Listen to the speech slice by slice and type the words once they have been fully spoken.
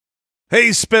Hey,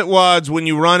 Spitwads, when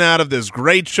you run out of this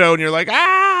great show and you're like,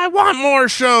 I want more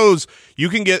shows, you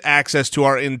can get access to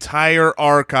our entire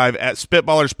archive at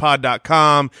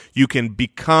spitballerspod.com. You can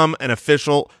become an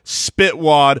official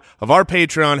Spitwad of our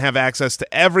Patreon, have access to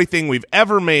everything we've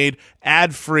ever made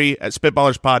ad-free at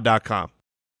spitballerspod.com.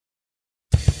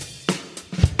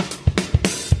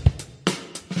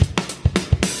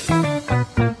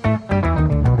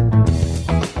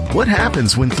 What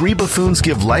happens when three buffoons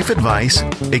give life advice,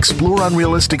 explore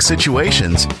unrealistic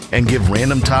situations, and give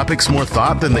random topics more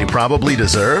thought than they probably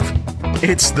deserve?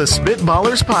 It's the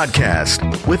Spitballers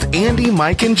Podcast with Andy,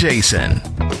 Mike, and Jason.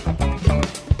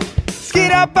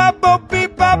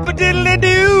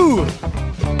 Skid-up-up-bo-beep-bop-a-diddly-doo.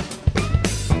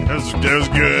 That was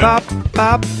good.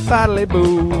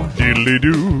 Bop-bop-baddly-boo.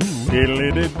 Diddly-doo.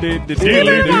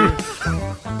 Diddly-doo.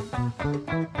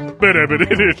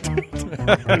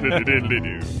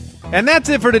 And that's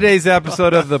it for today's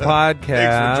episode of the podcast.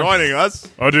 Thanks for joining us.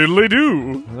 A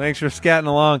diddly-doo. Thanks for scatting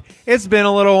along. It's been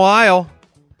a little while.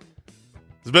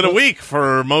 It's been a week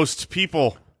for most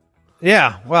people.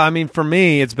 Yeah, well, I mean, for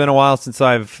me, it's been a while since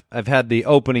I've had the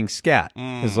opening scat,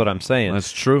 is what I'm saying.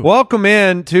 That's true. Welcome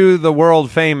in to the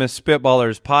world-famous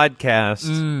Spitballers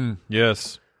Podcast.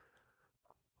 Yes.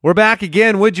 We're back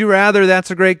again. Would you rather?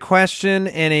 That's a great question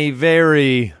and a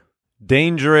very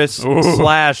dangerous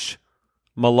slash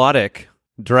melodic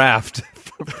draft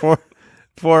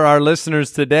for our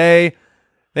listeners today.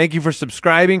 Thank you for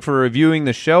subscribing, for reviewing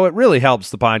the show. It really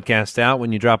helps the podcast out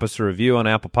when you drop us a review on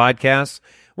Apple Podcasts.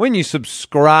 When you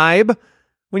subscribe,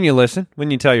 when you listen,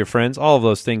 when you tell your friends, all of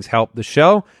those things help the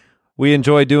show. We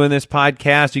enjoy doing this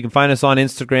podcast. You can find us on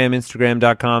Instagram,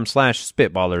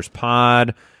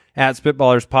 instagram.com/spitballerspod, at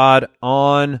spitballerspod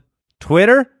on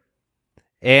Twitter.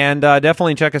 And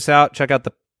definitely check us out. Check out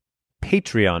the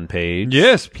Patreon page.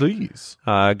 Yes, please.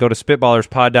 Go to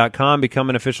spitballerspod.com, become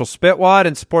an official Spitwad,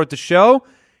 and support the show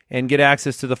and get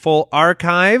access to the full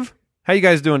archive. How you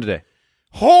guys doing today?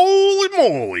 Holy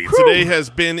moly! Whew. Today has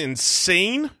been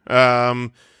insane.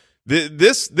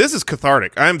 This is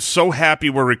cathartic. I'm so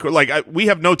happy we're recording. We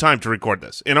have no time to record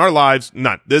this in our lives.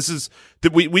 None. This is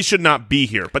we should not be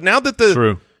here. But now that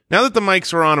the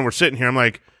mics are on and we're sitting here, I'm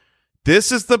like,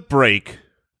 this is the break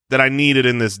that I needed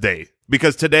in this day,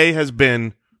 because today has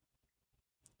been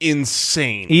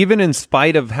insane. Even in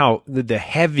spite of how the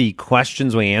heavy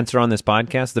questions we answer on this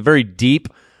podcast, the very deep,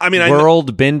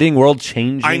 world-bending,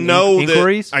 world-changing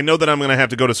inquiries. I know that I'm going to have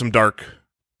to go to some dark,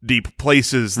 deep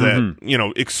places that,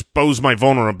 expose my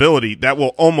vulnerability. That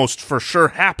will almost for sure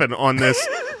happen on this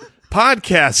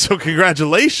podcast, so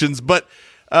congratulations. But,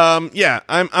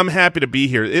 I'm happy to be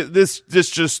here. This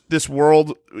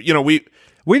world,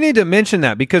 We need to mention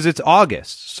that because it's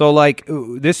August. So,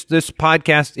 this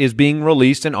podcast is being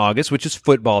released in August, which is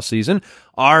football season.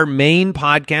 Our main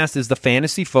podcast is the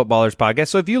Fantasy Footballers Podcast.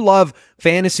 So, if you love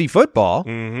fantasy football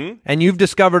and you've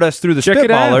discovered us through the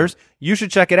Spitballers, you should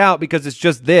check it out because it's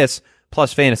just this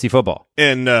plus fantasy football.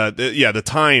 And, the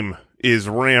time is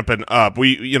ramping up.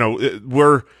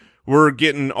 We're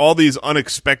getting all these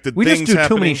unexpected things happening. We just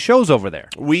do too many shows over there.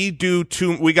 We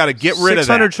got to get rid of that.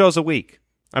 600 shows a week.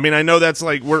 I mean, I know that's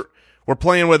we're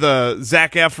playing with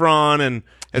Zac Efron and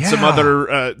some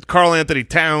other Karl Anthony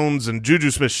Towns and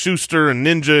Juju Smith-Schuster and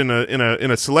Ninja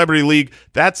in a celebrity league.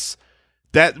 That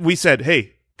we said,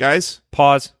 hey guys,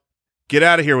 pause, get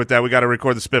out of here with that. We got to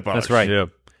record the Spitballers. That's right. Yeah.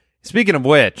 Speaking of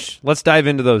which, let's dive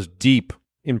into those deep,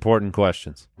 important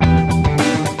questions.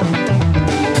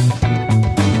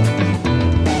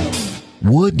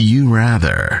 Would you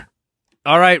rather?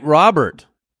 All right, Robert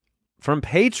from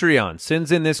Patreon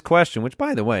sends in this question, which,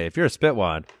 by the way, if you're a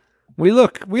Spitwad, we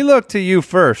look to you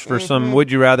first for some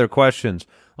would you rather questions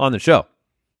on the show.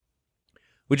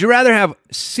 Would you rather have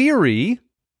Siri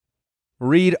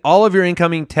read all of your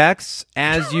incoming texts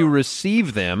as you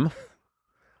receive them,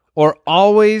 or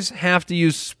always have to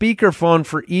use speakerphone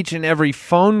for each and every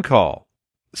phone call?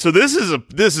 So this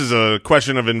is a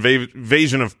question of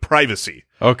invasion of privacy.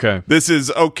 Okay. This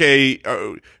is okay.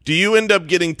 Do you end up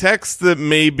getting texts that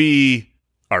maybe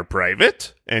are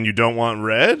private and you don't want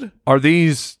read? Are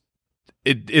these?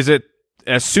 Is it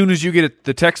as soon as you get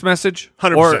the text message,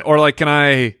 100%, or can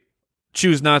I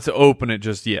choose not to open it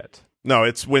just yet? No,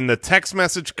 it's when the text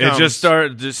message comes.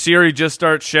 Siri just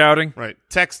starts shouting. Right.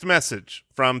 Text message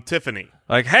from Tiffany.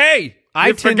 Like, hey,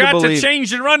 I forgot to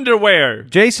change your underwear.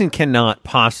 Jason cannot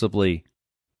possibly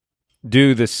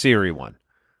do the Siri one.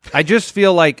 I just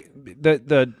feel like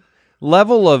the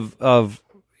level of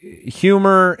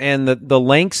humor and the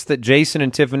lengths that Jason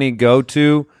and Tiffany go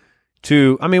to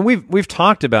I mean, we've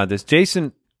talked about this.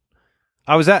 Jason,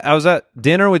 I was at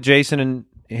dinner with Jason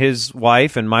his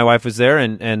wife and my wife was there,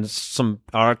 and some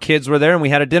our kids were there, and we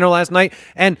had a dinner last night,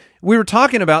 and we were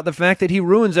talking about the fact that he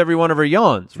ruins every one of her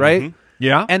yawns, right? Mm-hmm.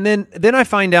 Yeah. And then I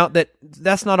find out that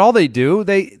that's not all they do.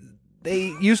 They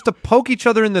used to poke each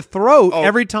other in the throat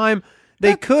every time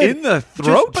they could. in the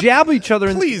throat? Just jab each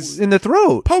other Please. in the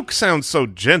throat. Poke sounds so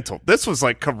gentle. This was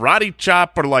like karate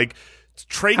chop or like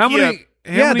trachea. How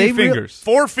many they fingers?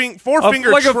 Four finger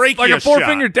like trachea like a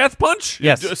four-finger shot. death punch?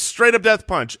 Yes. A straight up death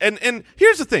punch. And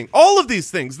here's the thing: all of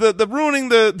these things, the ruining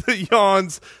the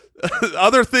yawns,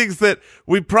 other things that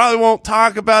we probably won't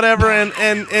talk about ever,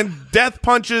 and death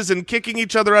punches and kicking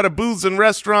each other out of booths and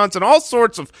restaurants and all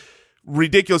sorts of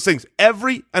ridiculous things.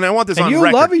 And I want this And on you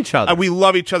record. love each other. We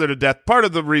love each other to death. Part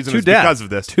of the reason To is death. because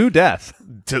of this. To death.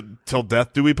 Till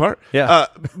death do we part. Yeah.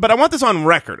 But I want this on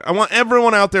record. I want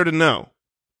everyone out there to know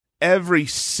every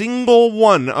single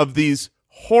one of these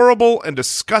horrible and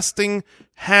disgusting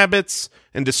habits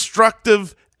and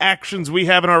destructive actions we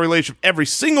have in our relationship, every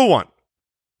single one,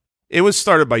 it was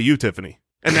started by you, Tiffany.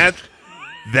 And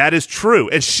that is true.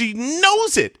 And she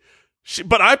knows it.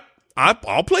 But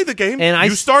I'll play the game. And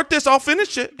you start this, I'll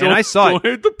finish it. And I saw Don't it.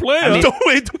 hate the player. I mean-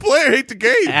 Don't hate the player, hate the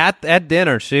game. At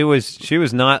dinner, she was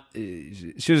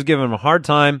giving him a hard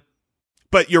time.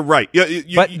 But you're right.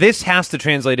 But this has to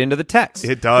translate into the text.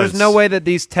 It does. There's no way that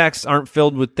these texts aren't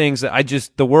filled with things that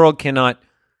the world cannot.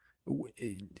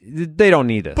 They don't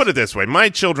need this. Put it this way: my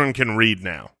children can read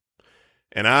now,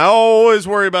 and I always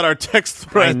worry about our text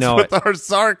threads with our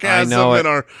sarcasm and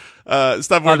our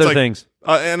stuff. Where Other it's like, things.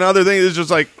 And other things is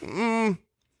just like,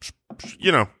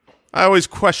 I always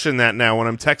question that now when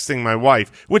I'm texting my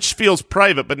wife, which feels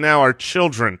private, but now our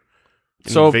children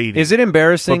So, invading. Is it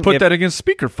embarrassing? But put if- that against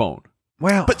speakerphone.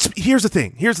 Well, But here's the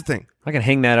thing. I can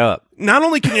hang that up. Not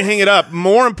only can you hang it up,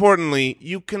 more importantly,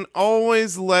 you can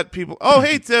always let people. Oh,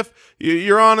 hey Tiff,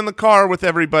 you're on in the car with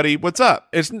everybody. What's up?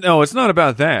 It's not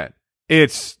about that.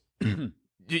 It's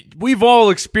we've all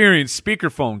experienced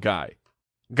speakerphone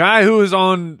guy who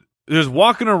is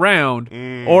walking around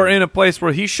or in a place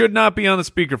where he should not be on the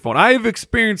speakerphone. I have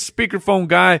experienced speakerphone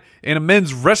guy in a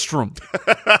men's restroom.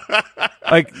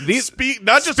 Like these,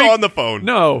 Not just on the phone.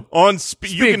 no, On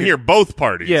you can hear both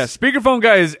parties. yeah, speakerphone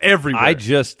guy is everywhere.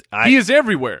 He is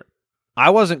everywhere. I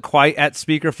wasn't quite at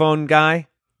speakerphone guy,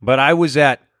 but I was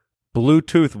at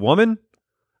Bluetooth woman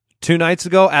 2 nights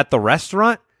ago at the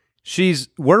restaurant.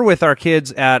 We're with our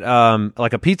kids at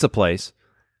like a pizza place.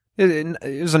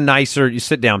 It was a nicer, you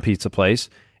sit down pizza place,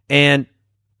 and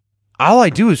all I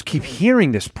do is keep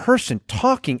hearing this person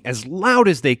talking as loud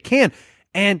as they can,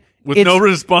 and With no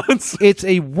response. it's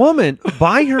a woman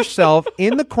by herself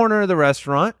in the corner of the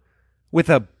restaurant with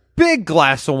a big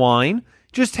glass of wine,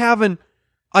 just having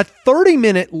a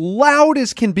 30-minute loud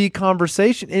as can be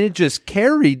conversation, and it just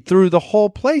carried through the whole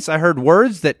place. I heard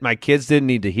words that my kids didn't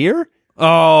need to hear.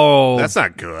 Oh, That's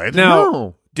not good. now.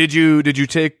 No. Did you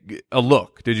take a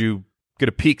look? Did you get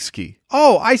a peek ski?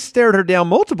 Oh, I stared her down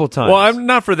multiple times. Well, I'm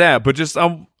not for that, but just I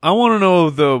want to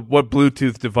know what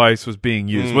Bluetooth device was being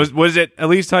used. Was it at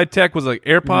least high tech? Was it like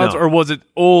AirPods, No. or was it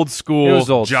old school? It was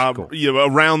old Job school.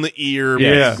 around the ear,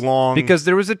 Yeah. big, long. Because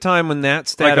there was a time when that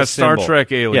status Like a Star symbol-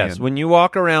 Trek alien. Yes, when you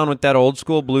walk around with that old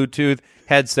school Bluetooth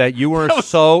headset, you were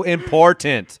so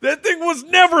important. That thing was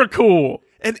never cool.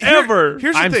 And ever.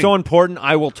 Here's the I'm thing. so important.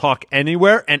 I will talk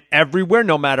anywhere and everywhere,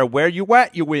 no matter where you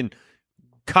at. You in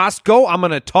Costco, I'm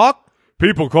gonna talk.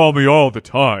 People call me all the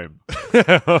time.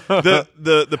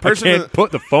 the person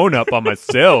put the phone up on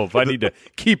myself. I need to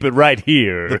keep it right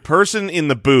here. the person in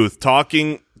the booth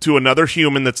talking to another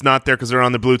human that's not there because they're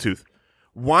on the Bluetooth.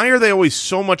 Why are they always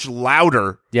so much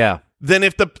louder Yeah. than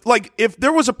if if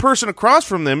there was a person across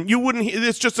from them, you wouldn't.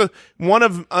 It's just one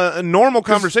of normal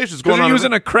conversations Because going they're on.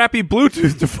 using a crappy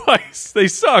Bluetooth device. They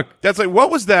suck. That's like, what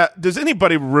was that? Does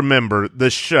anybody remember the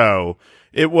show?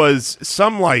 It was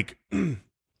some like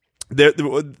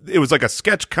it was like a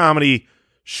sketch comedy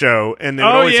show, and they would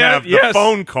always have the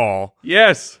phone call.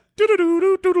 Yes. And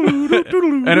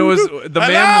it was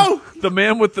the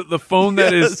man with the phone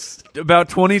that is about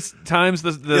 20 times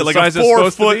the like size a it's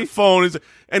supposed to 4-foot be. phone,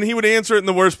 and he would answer it in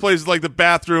the worst places, like the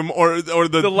bathroom or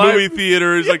the li- movie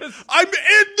theater. He's like, Yes. "I'm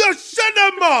in the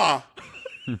cinema."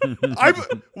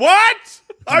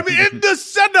 I'm in the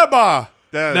cinema.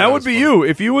 That would be you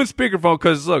if you went speakerphone.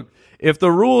 Because look, if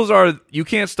the rules are you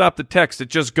can't stop the text, it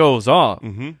just goes off.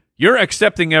 Mm-hmm. You're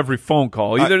accepting every phone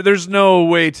call. There's no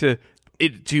way to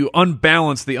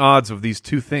unbalance the odds of these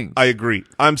two things. I agree.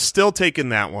 I'm still taking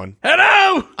that one.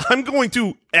 Hello. I'm going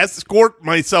to escort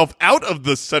myself out of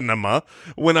the cinema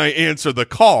when I answer the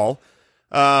call.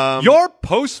 Your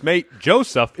postmate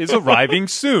Joseph is arriving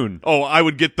soon. Oh, I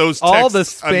would get those texts All the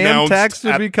spam announced texts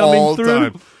would at be coming all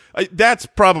through. time. That's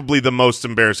probably the most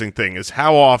embarrassing thing is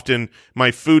how often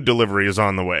my food delivery is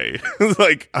on the way.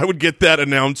 Like, I would get that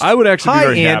announced. I would actually be Hi,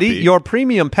 very Andy. happy. Your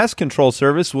premium pest control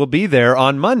service will be there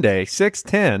on Monday,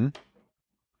 6/10.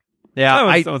 Yeah,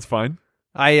 That sounds fine.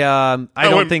 I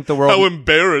don't think the world. How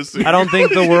embarrassing. I don't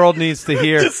think the world needs to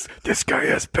hear. This guy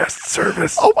has pest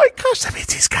service. Oh my gosh, that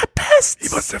means he's got pests.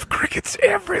 He must have crickets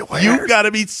everywhere. You got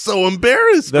to be so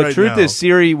embarrassed The right truth now. is,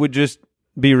 Siri would just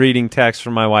be reading texts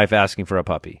from my wife asking for a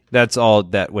puppy. That's all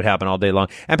that would happen all day long.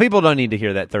 And people don't need to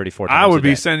hear that 34 times I would a be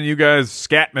day. sending you guys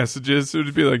scat messages. It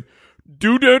would be like,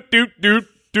 do.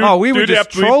 Oh, we would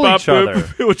just troll each other.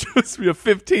 It would just be a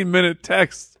 15-minute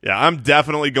text. Yeah, I'm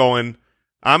definitely going.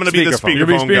 I'm going to be the Speakerphone. You'll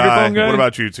be speakerphone guy. speakerphone guy? What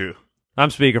about you two? I'm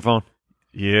speakerphone.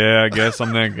 Yeah, I guess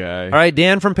I'm that guy. All right,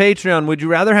 Dan from Patreon, would you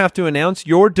rather have to announce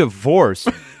your divorce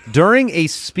during a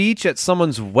speech at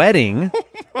someone's wedding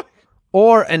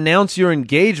or announce your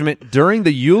engagement during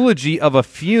the eulogy of a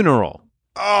funeral?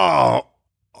 Oh,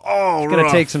 It's going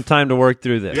to take some time to work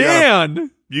through this. Dan!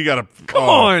 You got to Come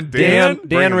on, Dan.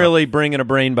 Dan really bringing a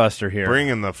brain buster here.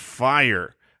 bringing the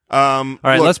fire. All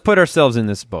right, let's put ourselves in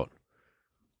this boat.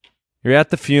 You're at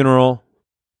the funeral.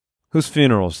 Whose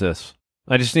funeral is this?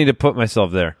 I just need to put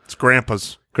myself there. It's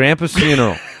Grandpa's. Grandpa's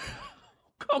funeral.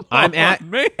 Come I'm on, at,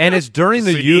 man. and it's during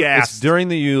the So he it's asked. during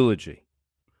the eulogy.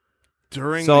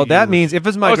 During So the that eulogy. means if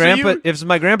it's my Oh, so grandpa, you- if it's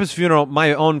my grandpa's funeral,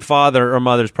 my own father or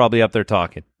mother's probably up there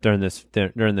talking during this.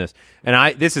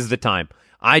 And this is the time.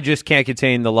 I just can't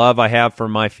contain the love I have for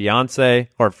my fiance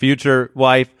or future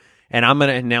wife, and I'm going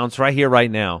to announce right here,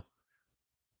 right now.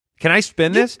 Can I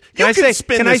spin this? you I can say?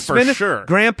 spin Can this I for spin this? sure.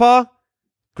 Grandpa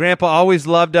always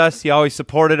loved us. He always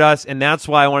supported us, and that's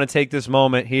why I want to take this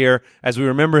moment here as we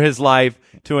remember his life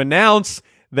to announce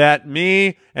that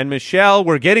me and Michelle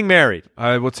were getting married.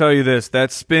 I will tell you this.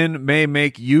 That spin may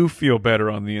make you feel better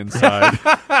on the inside.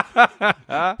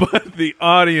 But the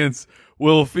audience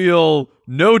will feel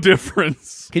no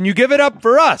difference. Can you give it up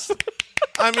for us?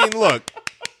 I mean, look.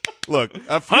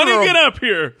 A Honey, funeral. get up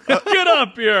here. Get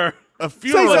up here. A Say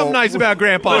funeral. something nice about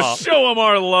Grandpa. Let's show him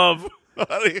our love.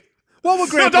 Honey. What would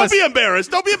No, Grandpa don't be embarrassed.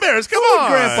 Don't be embarrassed. Come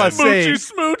on. Grandpa say?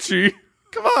 Smoochy, smoochy.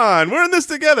 Come on. We're in this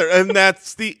together. And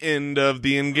that's the end of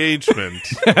the engagement.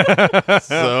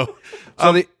 So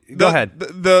Go ahead.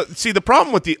 The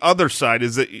problem with the other side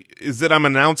is that I'm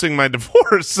announcing my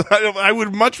divorce. I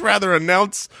would much rather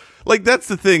announce, like, that's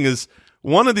the thing is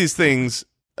one of these things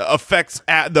affects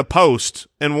at the post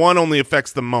and one only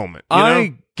affects the moment. You know?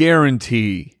 I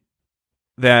guarantee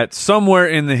that somewhere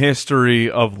in the history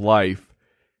of life,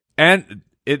 and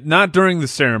it not during the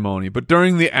ceremony, but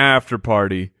during the after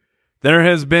party, there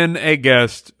has been a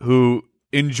guest who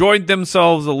enjoyed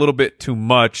themselves a little bit too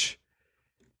much,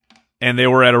 and they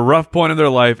were at a rough point in their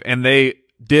life, and they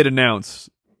did announce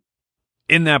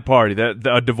in that party that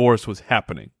a divorce was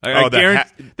happening. I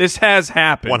guarantee this has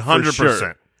happened. 100%. For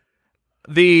sure.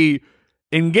 The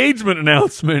engagement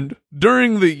announcement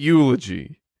during the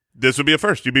eulogy. This would be a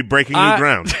first. You'd be breaking new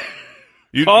ground.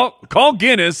 You Call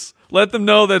Guinness. Let them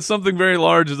know that something very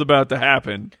large is about to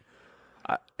happen.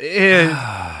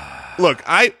 Look,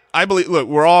 I believe. Look,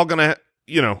 we're all gonna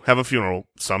have a funeral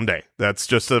someday. That's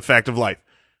just a fact of life.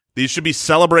 These should be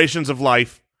celebrations of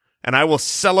life, and I will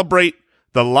celebrate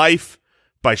the life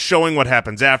by showing what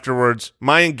happens afterwards.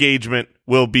 My engagement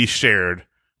will be shared,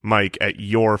 Mike, at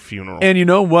your funeral. And you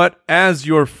know what? As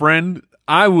your friend,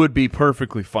 I would be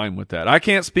perfectly fine with that. I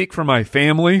can't speak for my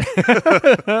family,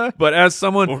 but as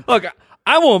someone, look,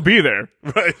 I won't be there,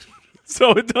 right?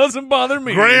 so it doesn't bother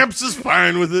me. Gramps is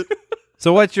fine with it.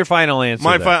 So what's your final answer?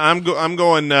 I'm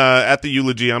going at the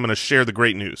eulogy. I'm going to share the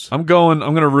great news. I'm going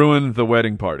to ruin the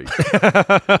wedding party.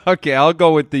 Okay, I'll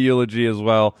go with the eulogy as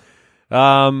well.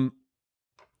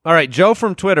 All right, Joe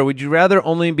from Twitter, would you rather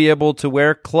only be able to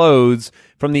wear clothes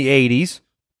from the 80s,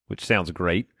 which sounds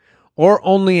great, or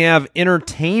only have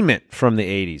entertainment from the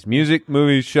 80s, music,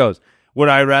 movies, shows? Would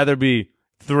I rather be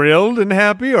thrilled and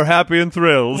happy or happy and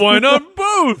thrilled? Why not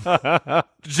both?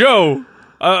 Joe,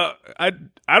 I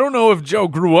don't know if Joe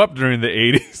grew up during the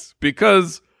 80s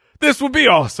because this would be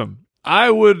awesome.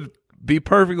 I would be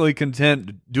perfectly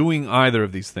content doing either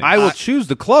of these things. I will choose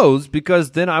the clothes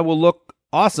because then I will look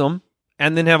awesome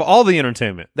and then have all the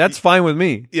entertainment. That's fine with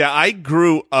me. Yeah, I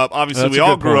grew up. Obviously, That's we a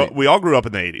all good grew up. point. We all grew up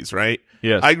in the 80s, right?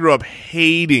 Yes. I grew up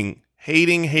hating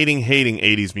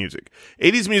 80s music.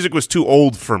 80s music was too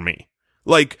old for me.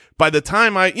 Like by the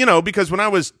time because when I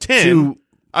was 10,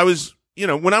 I was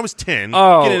when I was 10,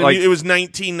 Oh, getting like- it was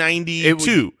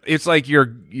 1992. It's like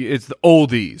it's the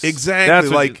oldies. Exactly, That's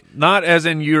what- like- not as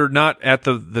in you're not at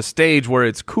the stage where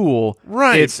it's cool.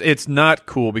 Right. It's not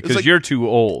cool because like- you're too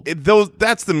old.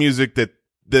 That's the music that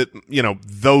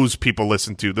those people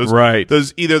listen to. Those Right.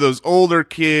 either those older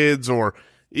kids or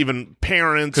even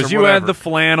parents. Because or you whatever. had the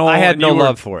flannel. I had and no you were-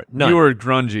 love for it. None. You were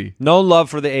grungy. No love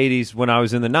for the 80s when I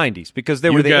was in the 90s because they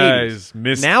You were the guys 80s.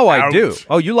 missed Now I out. do.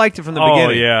 Oh, you liked it from the Oh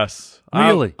beginning. yes,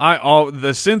 Really?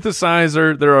 The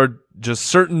synthesizer. There are just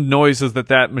certain noises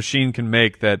that machine can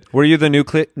make that Were you the new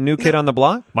kid on the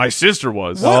block? my sister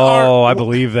was. I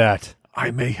believe that. I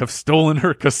may have stolen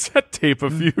her cassette tape a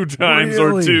few times or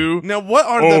Really? two. Now, what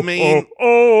are the main?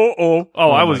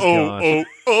 I was my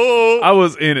gosh. I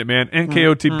was in it, man.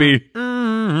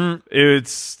 NKOTB.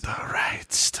 It's the right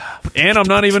stuff. and I'm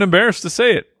not even embarrassed to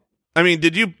say it. I mean,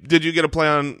 did you get a play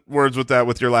on words with that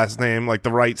with your last name, like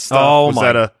the right stuff? Oh was my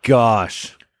that a?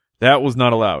 gosh. That was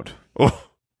not allowed. Oh,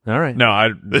 All right.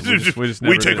 No, this is just, we just we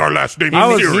never take did. our last name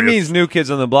He serious. means New Kids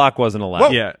on the Block wasn't allowed.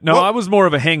 Well- Yeah, no, Well- I was more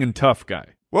of a hanging tough guy.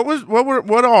 What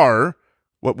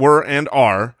were and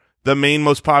are the main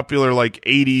most popular like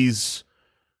 80s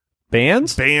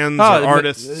Bands? bands Oh, or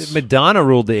artists? Madonna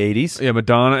ruled the 80s. Yeah,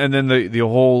 Madonna, and then the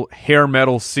whole hair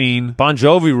metal scene. Bon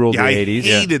Jovi ruled Yeah, the I 80s.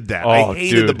 hated that. Oh, I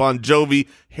hated dude. the Bon Jovi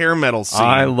hair metal scene.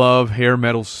 I love hair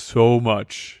metal so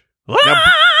much. Now-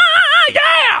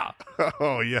 Yeah.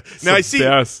 Oh yeah. Now the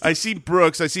best. I see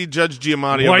Brooks. I see Judge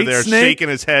Giamatti over White there Snake? shaking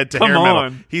his head to Come hair metal.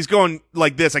 on. He's going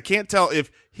like this. I can't tell if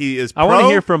he is. I want to pro-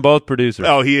 hear from both producers.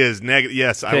 Oh, he is negative.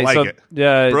 Yes, I Okay, like so,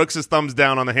 it. Brooks is thumbs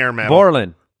down on the hair metal.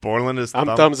 Borland. Borland is I'm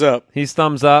thumbs up. He's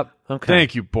thumbs up. Okay.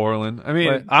 Thank you, Borland. I mean,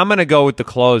 Wait, I'm going to go with the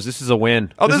close. This is a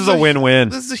win. Oh, this is a win-win.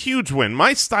 This is a huge win.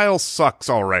 My style sucks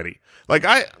already. Like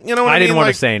you know what I I didn't mean? want to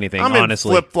Like, say anything, I'm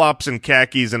honestly. in flip flops and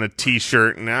khakis and a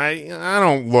t-shirt, and I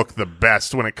don't look the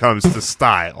best when it comes to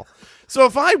style. So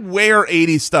if I wear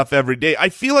 80s stuff every day, I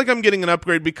feel like I'm getting an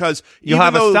upgrade because You'll even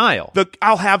have a though style.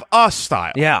 I'll have a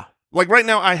style. Yeah. Like right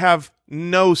now, I have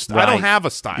no style. I Right. don't have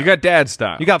a style. you got dad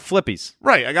style. You got flippies.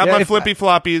 right. I got Yeah, my if- flippy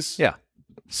floppies. Yeah.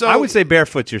 So I would say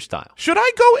barefoot's your style. should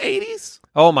I go 80s?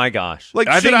 Oh, my gosh. Like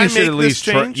I should think I you should make at this least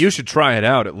try, change? you should try it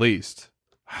out at least.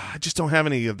 I just don't have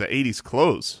any of the 80s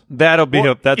clothes. That'll be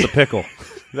Well- that's a pickle.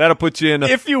 That'll put you in a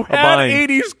If you a had bind.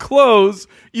 80s clothes,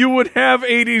 you would have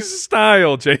 80s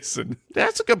style, Jason.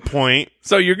 That's a good point.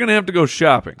 So you're going to have to go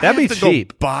shopping. That'd I be have to go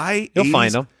cheap. buy. You'll 80s?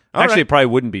 find them. All Actually, right. it probably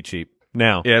wouldn't be cheap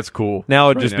now. Yeah, it's cool. Now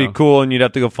it'd Right just now. be cool, and you'd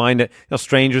have to go find it.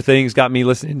 Stranger Things got me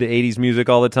listening to 80s music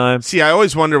all the time. See, I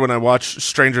always wonder when I watch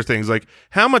Stranger Things, like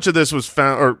how much of this was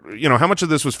found, or how much of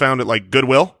this was found at like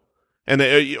Goodwill, and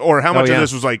or how much yeah. of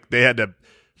this was like they had to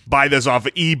buy this off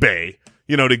of eBay,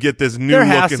 to get this new. There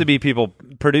has looking- to be people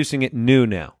producing it new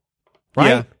now. Right?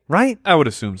 Yeah. Right? I would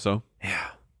assume so.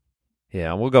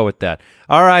 Yeah, we'll go with that.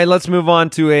 All right, let's move on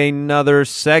to another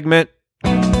segment.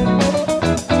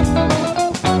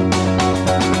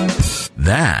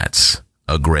 That's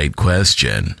a great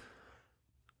question.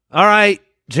 All right,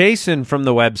 Jason from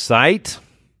the website.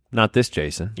 Not this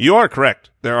Jason. You are correct.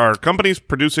 There are companies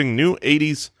producing new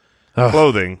 80s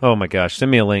clothing. Oh my gosh,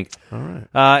 send me a link. All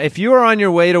right. If you are on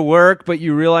your way to work, but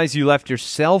you realize you left your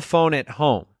cell phone at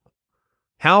home,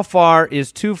 how far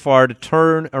is too far to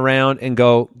turn around and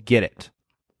go get it?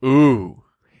 Ooh.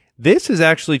 This has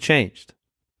actually changed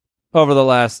over the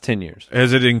last 10 years.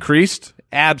 Has it increased?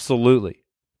 Absolutely.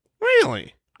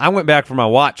 Really? I went back for my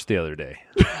watch the other day.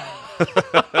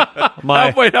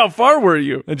 Wait, how far were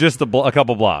you? Just a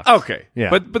couple blocks. Okay.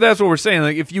 Yeah. But that's what we're saying.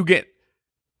 Like, if you get,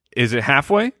 is it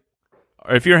halfway?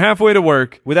 Or if you're halfway to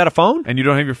work Without a phone? and you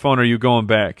don't have your phone, are you going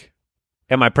back?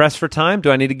 Am I pressed for time? Do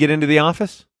I need to get into the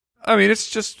office? I mean, it's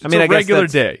just I mean, a I guess regular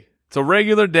that's- day. It's a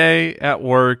regular day at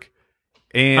work,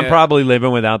 and I'm probably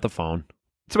living without the phone.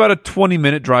 it's about a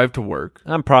 20-minute drive to work.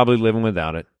 I'm probably living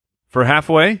without it For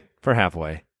halfway? for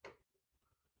halfway.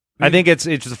 I think it's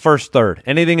the first third.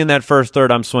 Anything in that first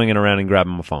third, I'm swinging around and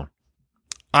grabbing my phone.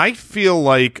 I feel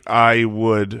like I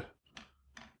would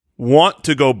want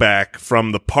to go back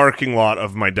from the parking lot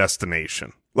of my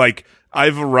destination. Like,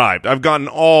 I've arrived. I've gotten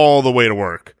all the way to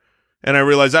work. And I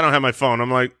realize I don't have my phone. I'm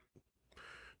like,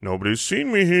 nobody's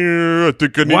seen me here. I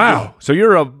think I need Wow. So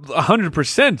you're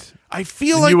 100%. I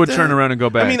feel And like you would that- turn around and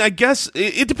go back. I mean, I guess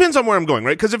it depends on where I'm going,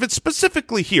 right? Because if it's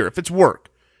specifically here, if it's work,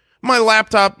 my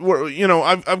laptop,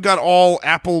 I've got all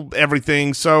Apple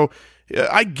everything, so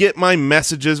I get my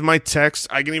messages, my texts.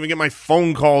 I can even get my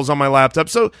phone calls on my laptop.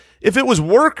 So if it was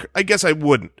work, I guess I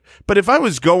wouldn't. But if I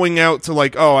was going out to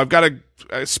I've got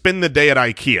to spend the day at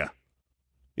IKEA,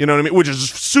 you know what I mean, which is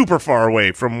super far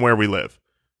away from where we live.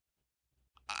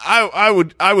 I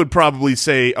would probably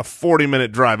say a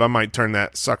 40-minute drive. I might turn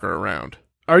that sucker around.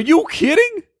 Are you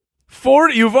kidding?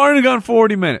 40. You've already gone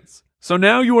 40 minutes. So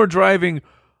now you are driving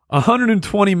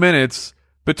 120 minutes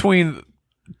between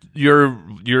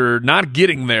you're not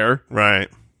getting there, Right.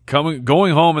 going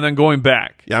home, and then going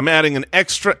back. Yeah, I'm adding an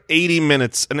extra 80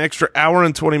 minutes, an extra hour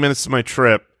and 20 minutes to my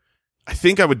trip. I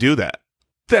think I would do that.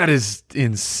 That is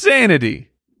insanity.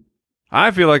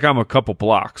 I feel like I'm a couple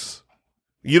blocks.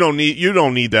 You don't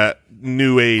need that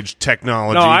new age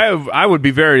technology. No, I would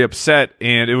be very upset,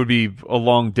 and it would be a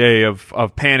long day of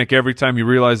panic every time you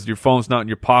realize that your phone's not in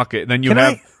your pocket, and then you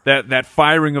have that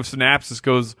firing of synapses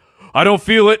goes, I don't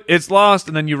feel it, it's lost,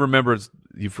 and then you remember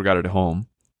you forgot it at home.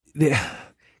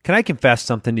 Can I confess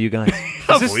something to you guys?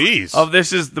 Please.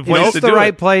 This is the place Is to this the do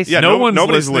right it. place? Yeah,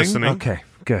 nobody's listening. Okay,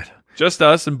 good. Just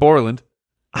us and Borland.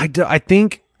 I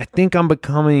think I'm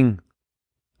becoming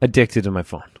addicted to my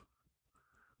phone.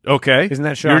 Okay. Isn't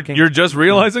that shocking? You're just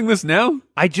realizing this now?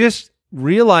 I just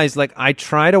realized, like, I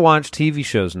try to watch TV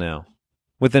shows now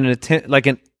with an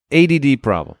ADD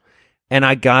problem, and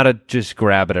I gotta just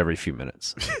grab it every few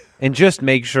minutes and just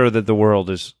make sure that the world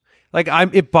is like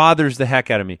it bothers the heck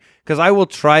out of me because I will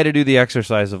try to do the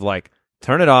exercise of like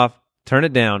turn it off, turn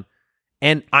it down,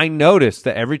 and I notice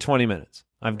that every 20 minutes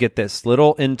I get this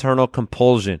little internal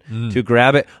compulsion to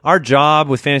grab it. Our job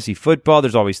with fantasy football,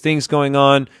 there's always things going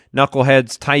on,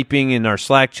 knuckleheads typing in our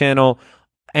Slack channel,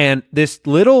 and this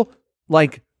little,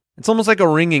 like, it's almost like a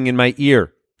ringing in my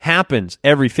ear happens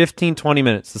every 15, 20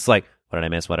 minutes. It's like, what did I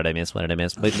miss? What did I miss? What did I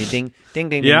miss? Ding, ding, ding,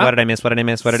 ding. Yeah. What did I miss? What did I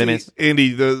miss? What did I miss?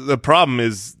 Andy, the problem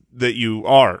is that you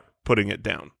are putting it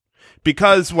down.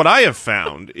 Because what I have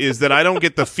found is that I don't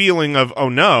get the feeling of, oh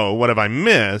no, what have I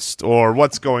missed or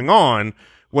what's going on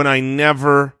when I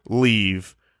never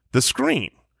leave the screen.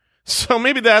 So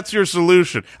maybe that's your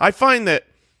solution. I find that,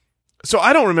 so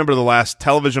I don't remember the last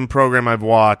television program I've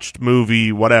watched,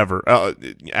 movie, whatever,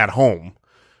 at home,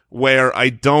 where I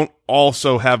don't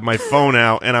also have my phone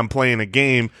out and I'm playing a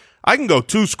game. I can go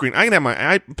two screen. I can have my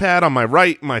iPad on my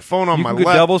right, my phone on You my can go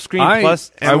left. double screen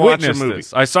plus. and I watch a witnessed movie.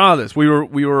 this. I saw this. We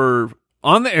were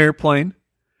on the airplane,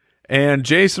 and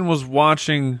Jason was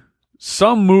watching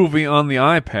some movie on the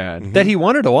iPad. That he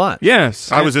wanted to watch.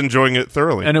 Yes, I was enjoying it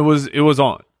thoroughly. and it was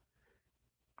on.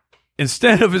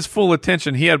 Instead of his full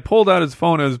attention, he had pulled out his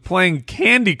phone and was playing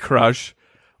Candy Crush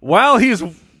while he's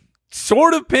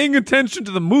sort of paying attention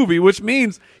to the movie, which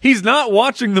means he's not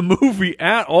watching the movie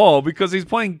at all because he's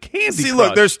playing Candy Crush.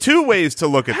 Look, there's two ways to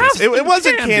look at Has this. It to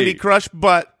wasn't Candy. Candy Crush,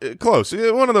 but close.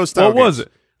 One of those style What was games.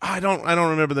 it? I don't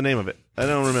remember the name of it. I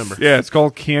don't remember. Yeah, it's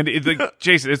called Candy.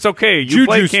 Jason, it's okay. You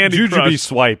play Candy Crush.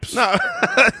 swipes. No,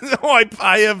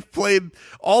 I have played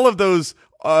all of those.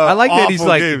 I like that he's awful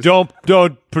like, games.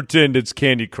 don't pretend it's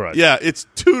Candy Crush. Yeah, it's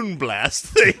Toon Blast.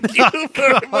 Thank you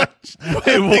very much.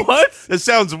 Wait, what? It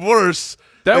sounds worse.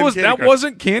 That than was Candy that Crush.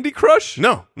 wasn't Candy Crush?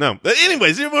 No.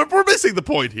 Anyways, we're missing the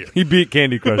point here. He beat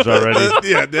Candy Crush already.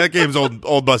 Yeah, that game's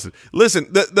old busted.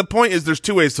 Listen, the point is there's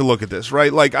two ways to look at this,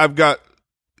 right? Like I've got,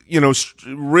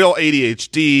 real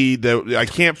ADHD that I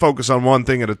can't focus on one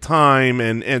thing at a time.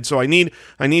 And so I need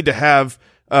to have,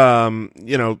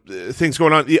 things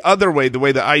going on. The other way, the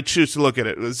way that I choose to look at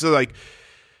it is like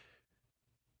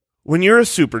when you're a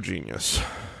super genius,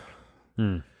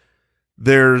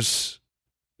 there's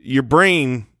your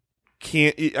brain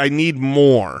I need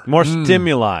more. More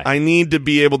stimuli. I need to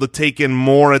be able to take in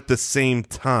more at the same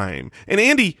time. And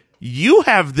Andy, you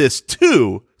have this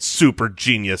too, super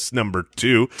genius number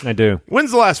 2. I do. When's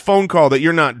the last phone call that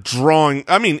you're not drawing?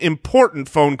 I mean, important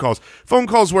phone calls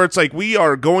where it's like we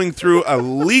are going through a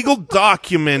legal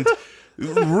document,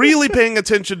 really paying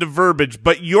attention to verbiage,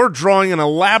 but you're drawing an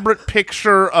elaborate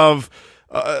picture of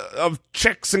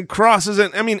checks and crosses.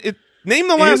 And I mean, name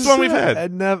the last one we've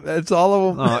had. It's all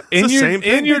of them. It's the same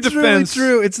thing. In your It's defense, really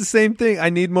true. It's the same thing. I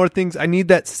need more things. I need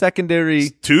that secondary.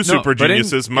 Two super but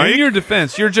geniuses, in Mike. your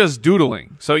defense, you're just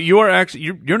doodling. So you are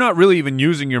actually you're not really even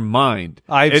using your mind.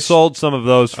 I've It's- sold some of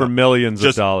those for millions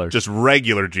of dollars. Just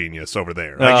regular genius over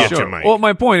there. I get Sure. you, Mike. Well,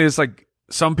 my point is like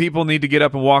some people need to get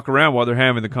up and walk around while they're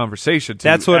having the conversation.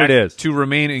 That's what it is. To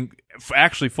remain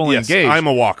actually fully Yes, engaged. I'm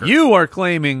a walker. You are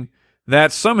claiming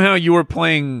that somehow you are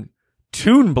playing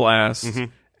Toon Blast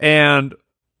and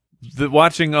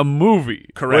watching a movie.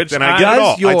 Correct. which And I get it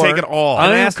all. I take it all. I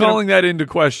am asking calling that into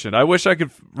question. I wish I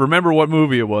could remember what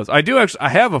movie it was. I do actually. I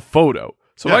have a photo,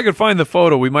 so Yeah. if I could find the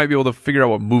photo, we might be able to figure out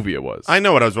what movie it was. I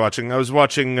know what I was watching. I was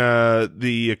watching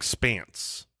The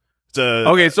Expanse. It's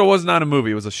Okay, so it was not a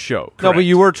movie; it was a show. No, but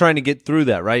you were trying to get through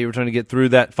that, right? You were trying to get through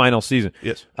that final season.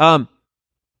 Yes.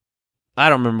 I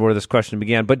don't remember where this question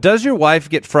began, but does your wife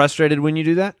get frustrated when you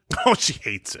do that? Oh, she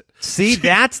hates it. See,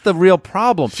 that's the real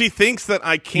problem. She thinks that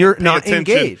I can't You're pay not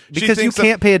attention. engaged She because you thinks that-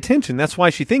 can't pay attention. That's why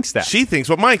she thinks that. She thinks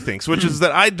what Mike thinks, which is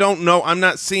that I don't know. I'm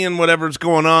not seeing whatever's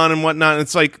going on and whatnot.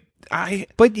 It's like,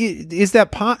 But is that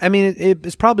I mean,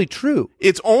 it's probably true.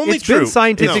 it's only It's true. been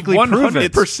scientifically proven.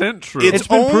 100% true. It's It's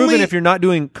been only- proven if you're not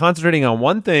concentrating on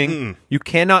one thing, you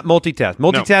cannot multitask.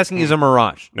 Multitasking is a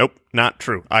mirage. Nope, not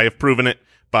true. I have proven it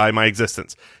by my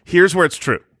existence. Here's where it's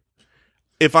true.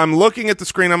 If I'm looking at the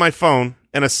screen on my phone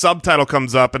and a subtitle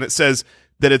comes up and it says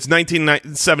that it's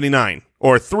 1979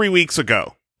 or 3 weeks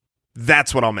ago,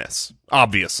 that's what I'll miss,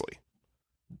 obviously.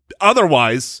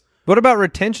 Otherwise, What about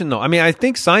retention, though? I mean, I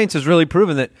think science has really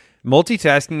proven that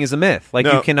multitasking is a myth. Like,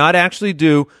 No. you cannot actually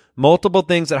do multiple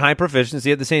things at high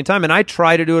proficiency at the same time. And I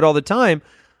try to do it all the time,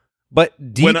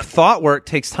 but deep thought work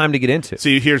takes time to get into.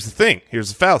 see, here's the thing. Here's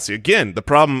the fallacy. Again, the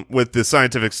problem with the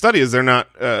scientific study is they're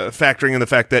not factoring in the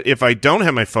fact that if I don't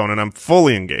have my phone and I'm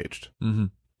fully engaged,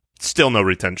 still no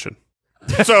retention.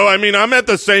 So, I mean, I'm at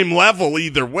the same level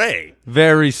either way.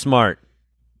 Very smart.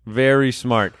 Very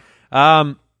smart.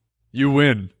 You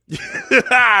win.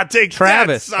 Take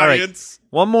Travis, that, all right. science.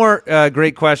 One more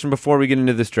great question before we get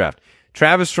into this draft.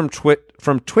 Travis from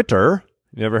Twitter.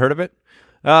 You ever heard of it?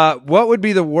 What would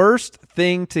be the worst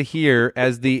thing to hear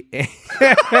as the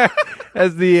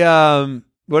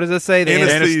what does it say? The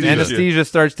anesthesia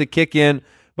starts to kick in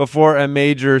before a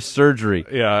major surgery.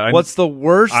 Yeah. What's the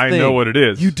worst I thing? know what it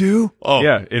is. You do? Oh,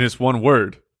 Yeah, and it's one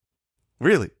word.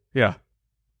 really? Yeah.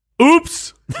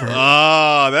 Oops.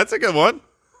 Oh, that's a good one.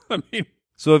 I mean,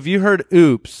 So if you heard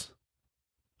oops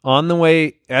on the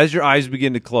way as your eyes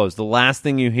begin to close, the last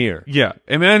thing you hear. yeah.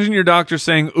 Imagine your doctor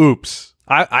saying oops.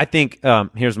 I think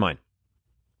here's mine.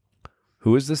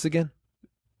 Who is this again?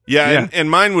 Yeah, Yeah. And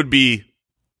mine would be,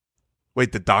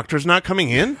 wait, the doctor's not coming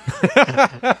in?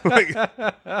 Like,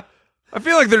 I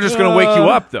feel like they're just going to wake you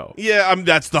up, though. yeah,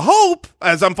 that's the hope.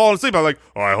 As I'm falling asleep, I'm like,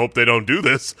 oh, I hope they don't do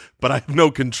this, but I have no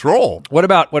control. What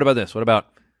about this? What about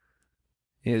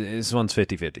this one's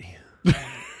 50-50.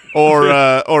 Or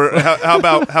how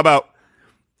about?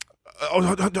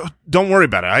 Don't worry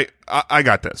about it. I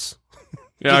got this.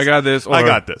 Yeah, I got this. Or, I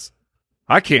got this.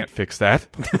 I can't fix that.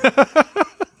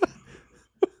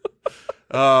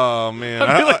 Oh man!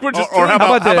 I feel like we're just or how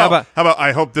doing- about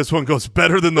I hope this one goes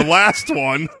better than the last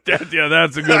one. Yeah,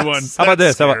 that's a good one. How about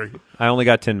this? That's How about, I only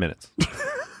got 10 minutes.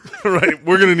 Right,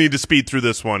 we're gonna need to speed through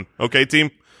this one. Okay,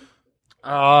 team.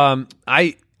 I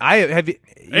have you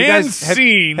And guys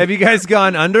scene. have you guys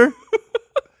gone under?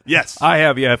 Yes, I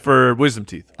have, yeah, for wisdom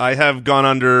teeth. I have gone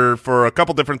under for a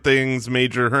couple different things,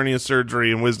 major hernia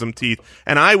surgery and wisdom teeth,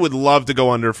 and I would love to go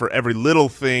under for every little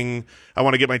thing. I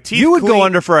want to get my teeth You would clean. go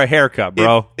under for a haircut,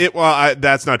 bro.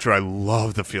 That's not true. I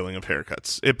love the feeling of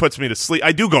haircuts. It puts me to sleep.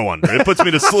 I do go under. It puts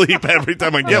me to sleep every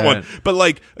time I get one. But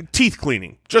like teeth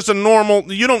cleaning, just a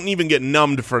normal. You don't even get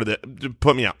numbed for that.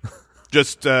 Put me out.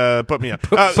 Just put me out.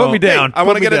 Put me down. Hey, I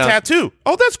want to Put me get a down. tattoo.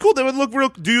 Oh, that's cool. That would look real.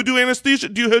 Do you do anesthesia?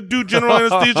 Do you do general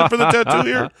anesthesia for the tattoo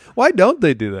here? Why don't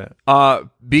they do that?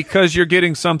 Because you're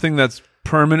getting something that's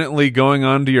permanently going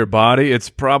onto your body, it's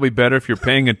probably better if you're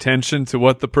paying attention to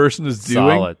what the person is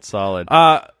doing. Solid.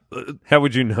 Uh, How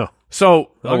would you know?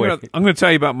 so Oh, wait. I'm gonna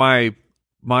tell you about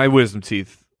my wisdom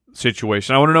teeth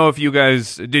situation. I want to know if you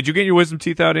guys did you get your wisdom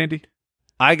teeth out, Andy?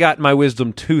 I got my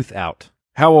wisdom tooth out.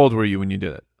 How old were you when you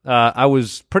did it? I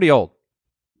was pretty old.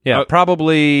 Yeah,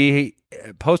 probably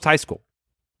post high school.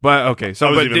 But okay, so I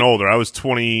was but even did- older. I was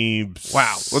 20.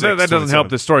 Wow. Well, that doesn't help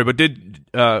the story. But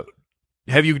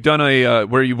have you done a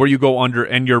where you go under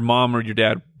and your mom or your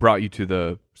dad brought you to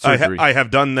the surgery? I have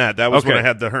done that. That was when Okay. I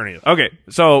had the hernia. Okay,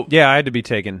 so Yeah, I had to be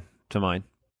taken to mine.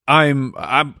 I'm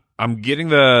getting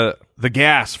the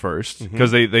gas first because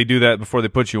they do that before they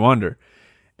put you under,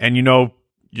 and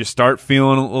you start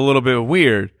feeling a little bit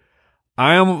weird.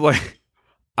 I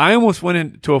almost went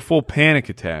into a full panic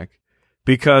attack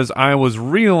because I was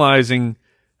realizing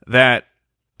that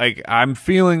like I'm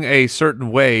feeling a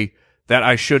certain way that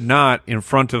I should not in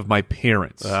front of my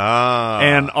parents.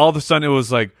 And all of a sudden it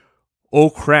was like, oh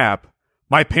crap,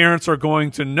 my parents are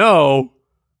going to know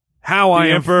how I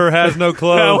am emperor has no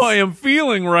clothes. how I am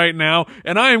feeling right now,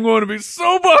 and I am going to be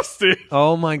so busted.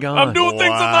 Oh my god! I'm doing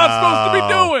things I'm not supposed to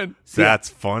be doing. That's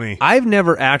funny. I've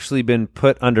never actually been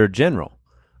put under general.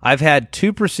 I've had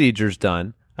 2 procedures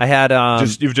done. I had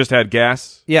You've just had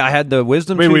gas. I had the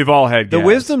wisdom I mean, tooth. we've all had the gas,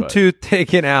 wisdom but- tooth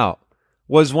taken out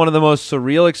was one of the most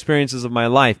surreal experiences of my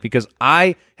life because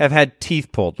I have had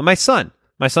teeth pulled. My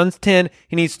son's 10,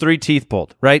 he needs 3 teeth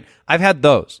pulled, right? I've had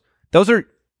those. Those are,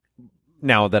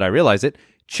 now that I realize it,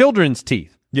 children's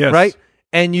teeth. Yes. Right?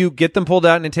 and you get them pulled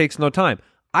out, and it takes no time.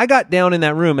 I got down in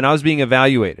that room, and I was being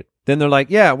evaluated. Then they're like,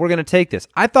 yeah, we're going to take this.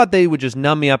 I thought they would just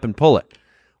numb me up and pull it.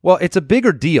 Well, it's a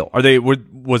bigger deal.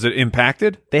 Was it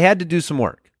impacted? They had to do some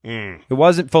work. It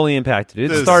wasn't fully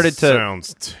impacted. It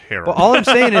sounds terrible. But all I'm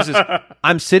saying is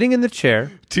I'm sitting in the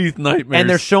chair, Teeth nightmares. and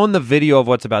they're showing the video of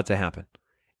what's about to happen.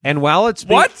 And while it's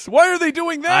being, What? Why are they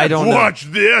doing that? I don't know. Watch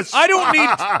this. I don't need.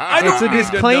 I don't It's a need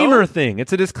disclaimer to know. thing.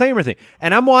 It's a disclaimer thing.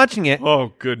 And I'm watching it,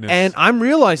 Oh goodness. and I'm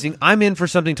realizing I'm in for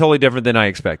something totally different than I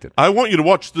expected. I want you to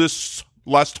watch this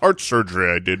last heart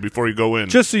surgery I did before you go in.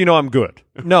 Just so you know, I'm good.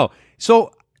 No.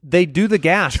 So they do the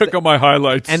gas. check out my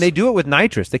highlights. And they do it with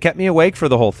nitrous. They kept me awake for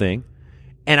the whole thing.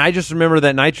 And I just remember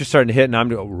that nitrous starting to hit, and I'm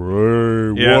going,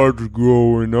 Ray, Yeah. what's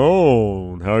going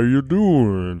on? How you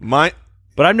doing?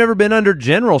 But I've never been under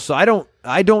general, so I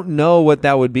don't know what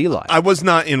that would be like. I was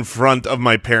not in front of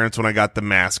my parents when I got the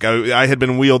mask. I had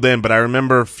been wheeled in, but I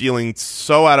remember feeling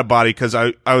so out of body because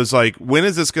I was like, when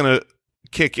is this going to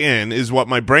kick in is what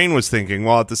my brain was thinking.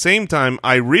 While at the same time,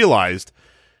 I realized,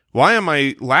 why am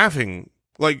I laughing?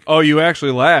 Like, oh, you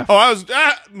actually laughed.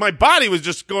 my body was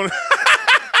just going,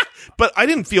 but I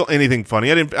didn't feel anything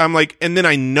funny. I'm like, and then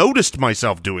I noticed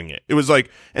myself doing it. It was like,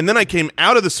 and then I came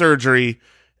out of the surgery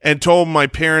and told my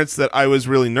parents that I was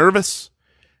really nervous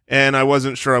and I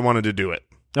wasn't sure I wanted to do it.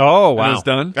 Oh, And wow. it's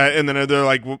done. And then they're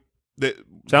like,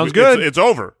 Sounds good. It's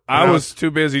over. I was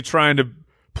too busy trying to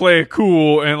play it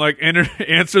cool and like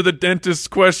answer the dentist's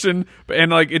question,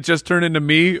 and like it just turned into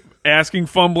me asking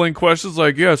fumbling questions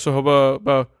like, yeah, so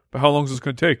about how long is this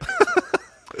going to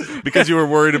take? because you were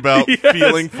worried about Yes,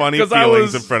 feeling funny 'cause I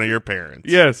feelings was- in front of your parents.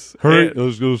 Yes.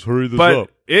 Let's hurry this But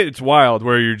it's wild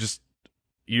where you're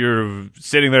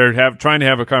sitting there trying to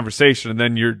have a conversation, and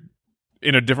then you're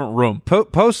in a different room.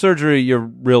 Post-surgery, you're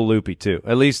real loopy, too.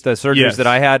 At least the surgeries Yes. that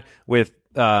I had with,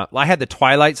 I had the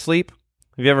twilight sleep.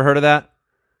 Have you ever heard of that?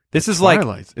 This is like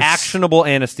Twilight. It's- actionable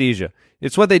anesthesia.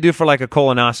 It's what they do for like a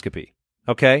colonoscopy,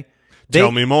 okay?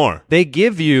 Tell me more. They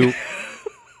give you,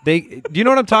 do you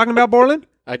know what I'm talking about, Borland?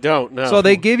 I don't know. So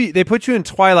they put you in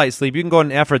twilight sleep. You can go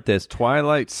and effort this.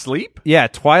 Twilight sleep? Yeah,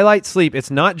 twilight sleep.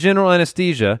 It's not general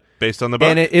anesthesia. Based on the book.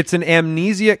 And it's an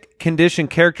amnesiac condition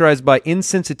characterized by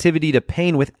insensitivity to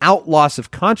pain without loss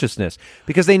of consciousness,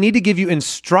 because they need to give you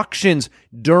instructions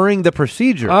during the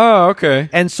procedure. Oh, okay.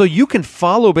 And so you can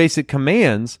follow basic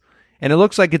commands, and it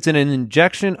looks like it's an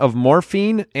injection of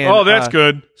morphine and Oh, that's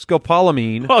good.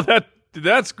 scopolamine. Oh,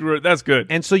 that's good. That's good.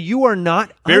 And so you are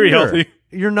not Very under. healthy.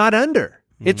 You're not under.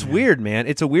 It's weird, man.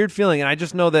 It's a weird feeling, and I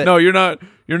just know that No, you're not.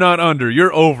 You're not under.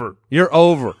 You're over. you're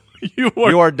over. You are.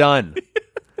 You are done.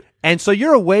 And so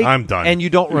you're awake. I'm done. And you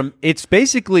don't. It's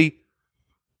basically.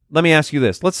 Let me ask you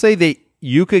this. Let's say that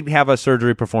you could have a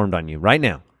surgery performed on you right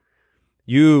now.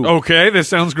 You. Okay, this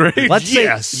sounds great. Let's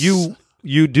yes. say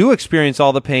you do experience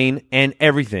all the pain and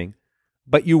everything,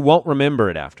 but you won't remember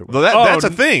it afterwards. Well, that's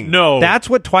a thing. No, That's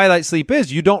what twilight sleep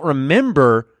is. You don't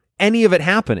remember any of it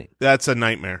happening. That's a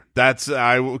nightmare. Is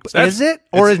Is it,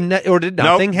 or did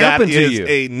nothing happen to you? That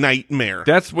is a nightmare.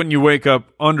 that's when you wake up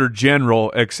under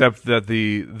general, except that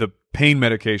the pain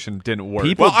medication didn't work.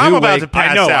 People Well, I'm do about wake, to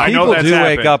pass I know, out. I know people that's do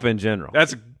happened. wake up in general.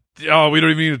 That's we don't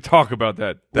even need to talk about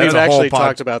that. That's We've a whole actually pod-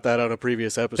 talked about that on a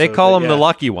previous episode. They call but them the yeah.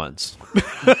 lucky ones.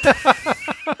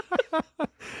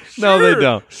 No, they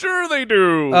don't. Sure, they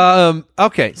do.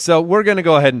 Okay, so we're going to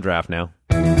go ahead and draft now.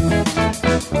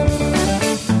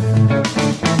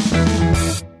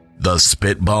 The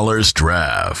Spitballers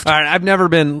Draft. All right, I've never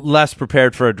been less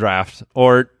prepared for a draft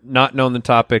or not known the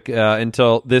topic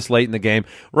until this late in the game.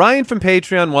 Ryan from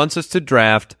Patreon wants us to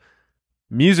draft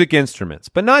music instruments,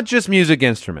 but not just music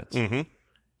instruments. Mm-hmm.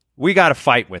 We got to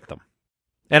fight with them.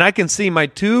 And I can see my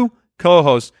two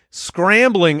co-hosts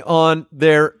scrambling on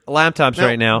their laptops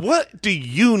right now. What do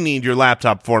you need your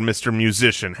laptop for, Mr.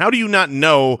 Musician? How do you not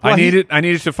know? I needed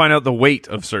to find out the weight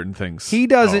of certain things. He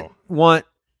doesn't want,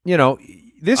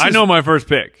 this I is, know my first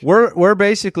pick. We're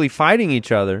basically fighting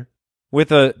each other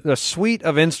with a suite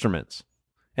of instruments.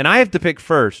 And I have to pick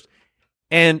first.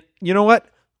 And you know what?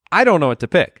 I don't know what to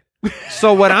pick.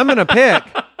 So what I'm going to pick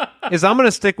is I'm going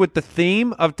to stick with the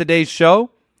theme of today's show.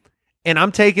 And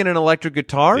I'm taking an electric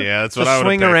guitar Yeah, that's to what I would've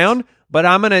swing picked. around. But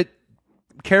I'm going to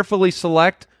carefully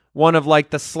select one of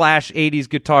like the Slash 80s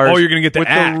guitars. Oh, you're gonna get the with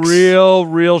axe. the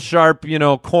real sharp,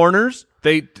 corners.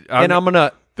 They And I'm going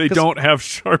to... they don't have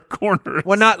sharp corners.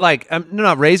 Well, not like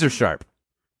not razor sharp,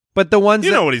 but the ones You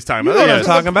that, know what he's talking you about. know what Yeah. I'm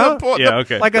talking about. Yeah,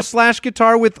 okay. Like a Slash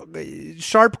guitar with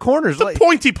sharp corners, The like,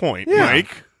 pointy point, Yeah.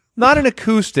 Mike. not an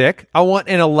acoustic. I want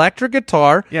an electric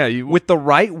guitar. Yeah, with the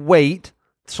right weight,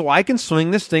 so I can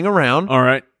swing this thing around All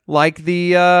right. like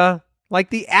the like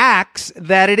the axe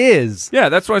that it is. Yeah,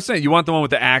 that's what I'm saying. You want the one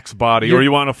with the axe body, or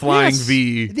you want a flying Yes.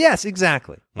 V. Yes,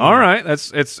 exactly. All right,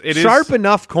 it is Sharp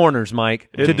enough corners, Mike,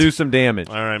 to do some damage.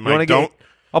 All right, You wanna Mike, get-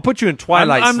 I'll put you in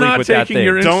Twilight I'm sleep not with that taking thing.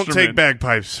 your Don't instrument. take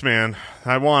bagpipes, man.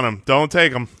 I want them. Don't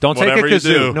take them. Don't take a Whatever you kazoo.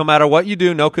 do. No matter what you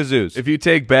do, no kazoos. If you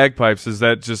take bagpipes, is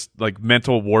that just like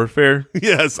mental warfare?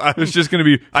 Yes, It's just going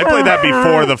to be. I played that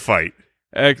before the fight.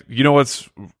 You know what's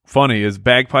funny is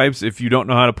bagpipes. If you don't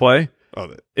know how to play,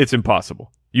 it's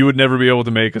impossible. You would never be able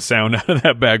to make a sound out of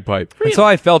that bagpipe. That's how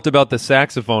I felt about the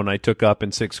saxophone I took up in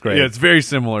 6th grade. Yeah, it's very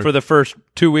similar. for the first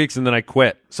 2 weeks, and then I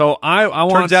quit. So I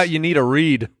want. Turns out you need a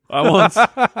reed. I want.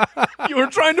 You were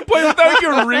trying to play without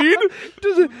your reed.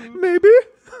 Maybe.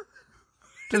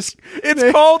 Just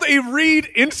It's called a reed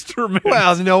instrument.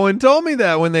 well, no one told me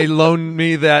that when they loaned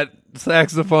me that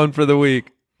saxophone for the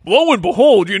week. Lo and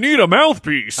behold, you need a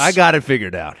mouthpiece. I got it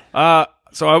figured out.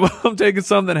 So I'm taking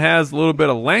something that has a little bit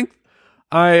of length.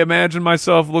 I imagine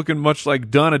myself looking much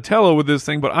like Donatello with this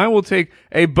thing, but I will take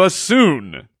a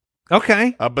bassoon.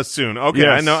 Okay. A bassoon. Okay,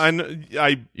 Yes. I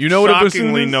know. You know what a bassoon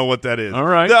shockingly is? know what that is. All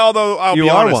right. Although I'll You be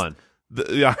are honest, one.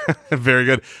 Yeah, very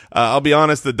good. I'll be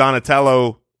honest. The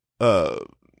Donatello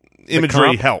imagery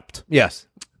comp? helped. Yes.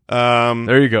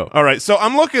 There you go. All right, so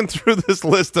I'm looking through this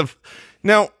list of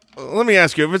now. Let me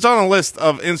ask you: if it's on a list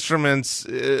of instruments,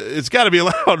 it's got to be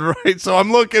loud, right? So I'm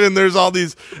looking, and there's all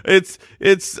these.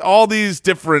 It's all these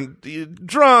different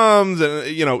drums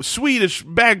and Swedish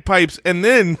bagpipes, and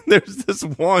then there's this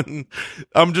one.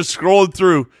 I'm just scrolling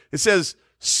through. It says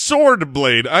sword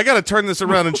blade. I got to turn this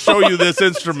around and show you this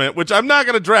instrument, which I'm not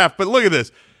going to draft. But look at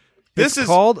this. This is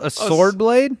Called a sword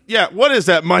blade? Yeah. What is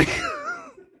that, Mike?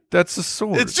 That's a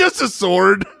sword. It's just a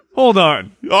sword. Hold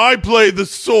on. I play the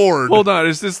sword. Hold on.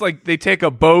 Is this like they take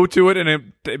a bow to it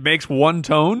and it makes one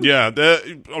tone? Yeah.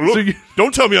 Look,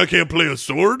 don't tell me I can't play a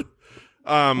sword.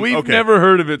 We've okay. never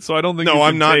heard of it, so I don't think you No, can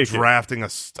I'm not take it. drafting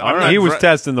a. He was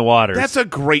testing the waters. That's a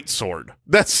great sword.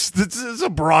 This is a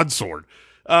broadsword.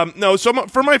 No, so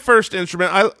for my first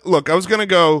instrument, I was gonna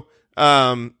go.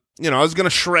 I was gonna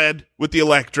shred with the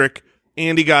electric.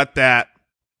 Andy got that.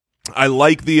 I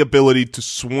like the ability to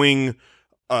swing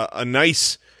a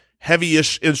nice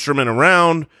heavy-ish instrument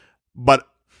around, but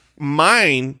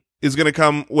mine is going to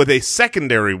come with a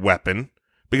secondary weapon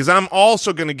because I'm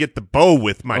also going to get the bow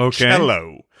with my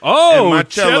cello. Oh, and my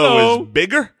cello cello is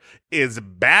bigger, is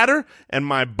badder, and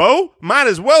my bow might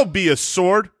as well be a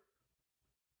sword.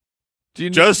 Do you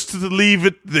Just to leave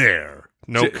it there.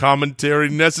 No commentary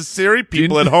necessary.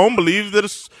 People at home believe that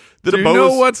do a you bow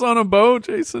know is what's on a bow,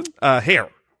 Jason? hair.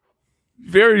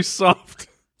 Very soft.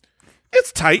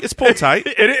 It's tight. It's pulled tight.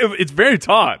 It's very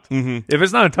taut. Mhm. If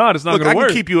it's not taut, it's not Look, going I to work.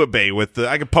 can keep you at bay with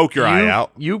I can poke your eye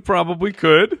out. You probably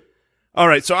could. All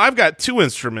right, so I've got two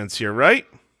instruments here, right?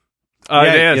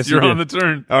 Yes, you you're do. on the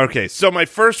turn. Okay, so my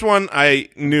first one, I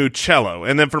knew cello.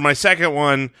 And then for my second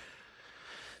one,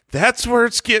 that's where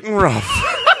it's getting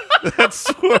rough. That's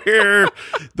where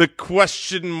the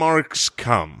question marks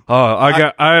come. Oh,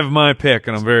 I have my pick,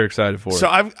 and I'm very excited for So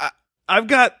it. I've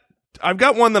got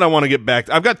one that I want to get back.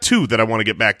 I've got two that I want to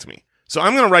get back to me. So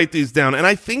I'm going to write these down, and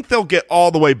I think they'll get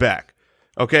all the way back.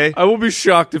 Okay? I will be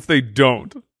shocked if they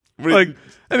don't. Like,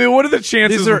 I mean, what are the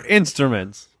chances? These are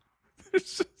instruments.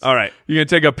 All right. You gonna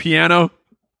take a piano?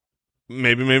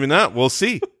 Maybe, maybe not. We'll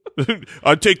see.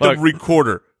 I'll take the Look.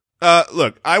 recorder.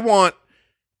 Look, I want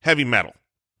heavy metal,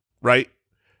 right?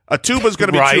 A tuba's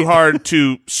going to be too hard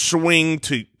to swing,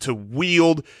 to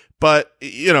wield. But,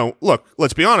 look,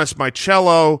 let's be honest. My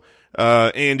cello,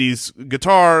 Andy's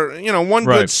guitar, one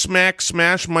Right. good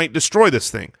smash might destroy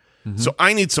this thing. So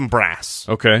I need some brass.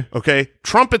 Okay. Okay?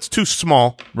 Trumpet's too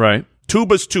small. Right.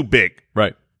 Tuba's too big.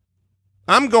 Right.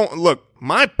 I'm going, look,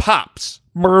 my pops.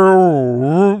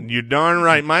 You're darn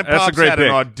right. My That's a pops great had pick.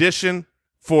 an audition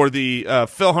for the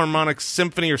Philharmonic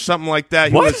Symphony or something like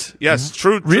that. What? Yes,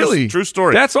 true Really? true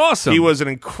story. That's awesome. He was an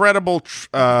incredible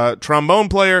trombone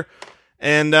player,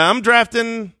 and I'm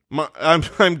drafting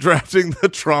the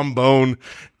trombone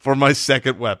for my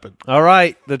second weapon. All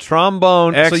right, the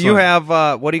trombone. Excellent. So you have,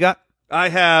 what do you got? I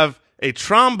have a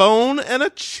trombone and a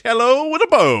cello with a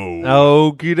bow.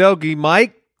 Okie dokie.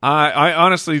 Mike? I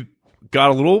honestly got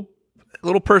a little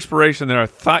perspiration there. I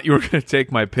thought you were going to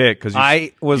take my pick because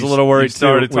I was a little worried You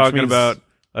started too, which talking means- about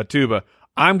a tuba.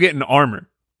 I'm getting armor,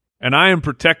 and I am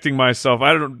protecting myself.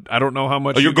 I don't know how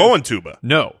much. Oh, you're going tuba.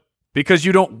 No, because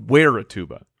you don't wear a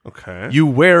tuba. Okay. You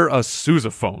wear a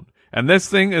sousaphone, and this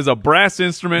thing is a brass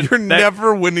instrument. You're that,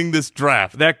 never winning this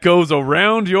draft. that goes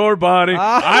around your body.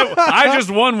 I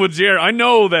just won with Jared. I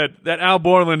know that Al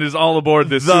Borland is all aboard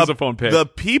this sousaphone pick. The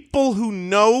people who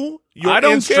know your I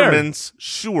don't instruments,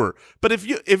 sure. But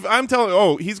if I'm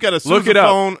telling, he's got a Look it up.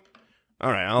 sousaphone.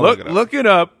 All right, I'll look it up. Look it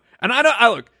up. And I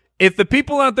look. If the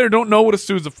people out there don't know what a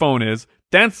sousaphone is,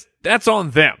 that's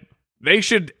on them. They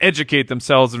should educate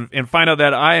themselves and find out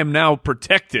that I am now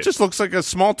protected. It just looks like a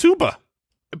small tuba.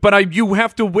 But you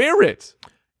have to wear it.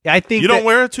 I think You don't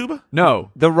wear a tuba? No.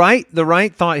 the right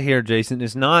thought here, Jason,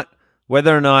 is not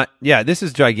whether or not. Yeah, this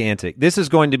is gigantic. This is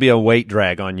going to be a weight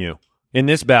drag on you in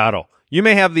this battle. You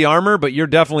may have the armor, but you're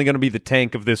definitely going to be the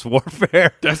tank of this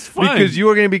warfare. That's fine. Because you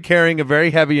are going to be carrying a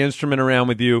very heavy instrument around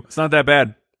with you. It's not that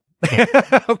bad.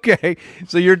 Okay,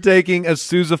 so you're taking a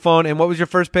sousaphone, and what was your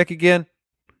first pick again?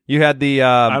 You had the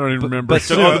I don't even remember.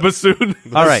 bassoon. Oh, the bassoon.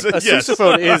 All right. A Yes.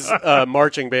 sousaphone is a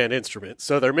marching band instrument,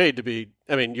 so they're made to be.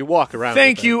 I mean, you walk around.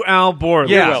 Thank with you, Al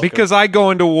Borland. Yeah, welcome. because I go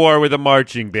into war with a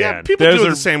marching Yeah, band. people There's do a-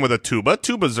 the same with a tuba.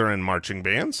 Tubas are in marching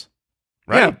bands,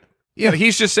 right? Yeah,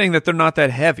 he's just saying that they're not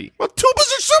that heavy. Well,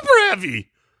 tubas are super heavy.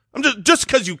 I'm just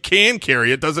because you can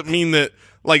carry it doesn't mean that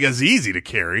like it's easy to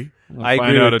carry. I Find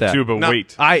agree out with a that. tuba No.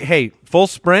 weight. Hey, full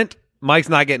sprint. Mike's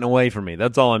not getting away from me.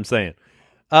 That's all I'm saying.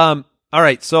 All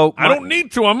right, so I don't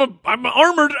need to. I'm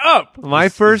armored up. my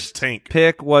This is first tank.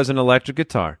 pick was an electric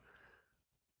guitar,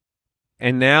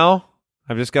 and now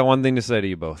I've just got one thing to say to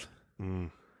you both.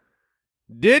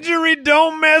 Didgeridoo,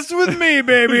 don't mess with me,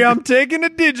 baby. I'm taking a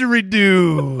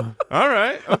didgeridoo. All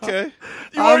right, okay.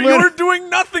 You're doing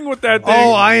nothing with that thing.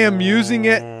 Oh, I am using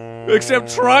it.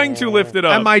 except trying to lift it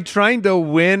up. Am I trying to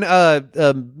win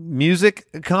a music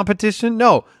competition?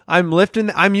 No,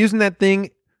 I'm using that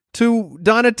thing to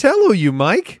Donatello you,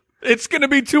 Mike. It's going to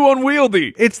be too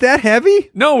unwieldy. It's that heavy?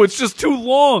 No, it's just too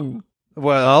long.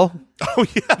 Well, Oh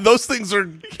yeah, those things are.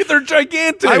 They're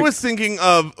gigantic. I was thinking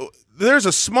of. There's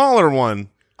a smaller one.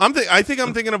 I think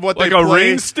I'm thinking of what like they a play.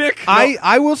 rain stick.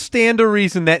 I will stand to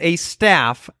reason that a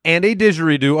staff and a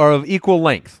didgeridoo are of equal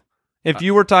length. If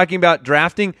you were talking about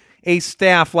drafting a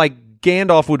staff like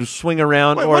Gandalf would swing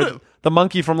around, Wait, or what the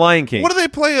monkey from Lion King. What do they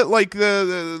play at like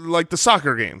the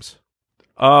soccer games?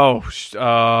 Oh,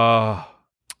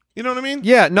 You know what I mean?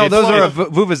 Yeah, no, It's those like are a-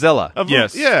 a vuvuzela.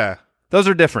 Yes. Yeah. Those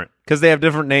are different because they have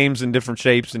different names and different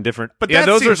shapes and different. But Yeah, that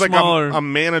those are seems like smaller. a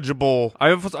manageable. I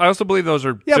also believe those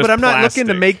are. Yeah, just but I'm not looking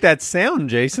to plastic. make that sound,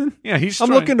 Jason. Yeah, he's. I'm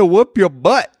trying- looking to whoop your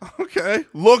butt, Okay,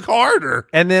 look harder.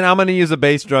 and then I'm going to use a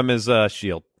bass drum as a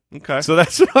shield. Okay, So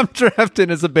that's what I'm drafting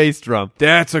as a bass drum.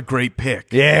 That's a great pick.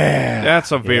 Yeah,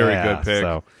 That's a very Yeah, good pick.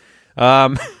 So,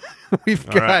 we've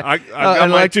got, right, I got an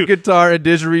my electric two. guitar, a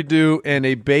didgeridoo, and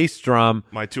a bass drum.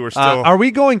 my two are still. Are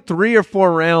we going 3 or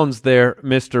 4 rounds there,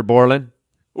 Mr. Borland?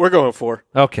 We're going for.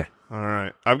 Okay. All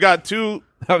right, I've got two.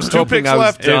 I was two hoping picks I was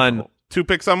left. done. 2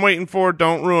 picks I'm waiting for.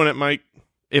 Don't ruin it, Mike.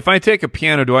 If I take a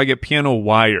piano, do I get piano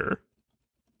wire?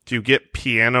 Do you get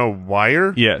piano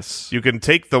wire? Yes. You can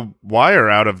take the wire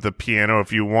out of the piano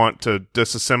if you want to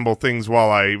disassemble things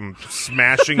while I'm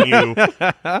smashing you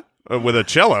with a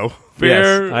cello.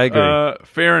 Fair. Yes, I agree.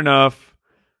 Fair enough.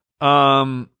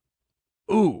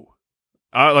 Ooh.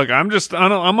 Look,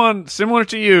 I'm on similar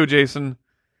to you, Jason.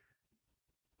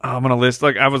 I'm gonna list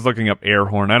I was looking up air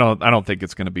horn. I don't think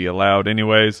it's gonna be allowed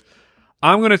anyways.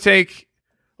 I'm gonna take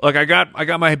I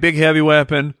got my big heavy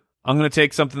weapon. I'm gonna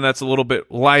take something that's a little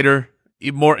bit lighter,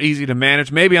 more easy to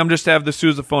manage. Maybe I'm just have the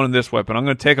sousaphone in this weapon. I'm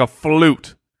gonna take a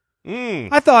flute.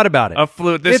 I thought about it. A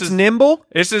flute. It's nimble.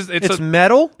 It's It's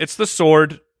metal. it's the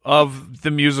sword of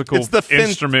the musical It's the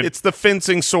instrument. It's the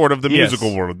fencing sword of the Yes.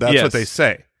 musical world. That's Yes. what they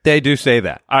say. They do say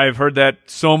that. I've heard that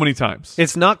so many times.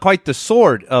 It's not quite the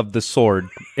sword of the sword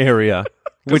area,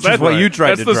 which is what you tried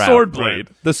That's to the draft. sword blade.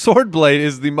 The sword blade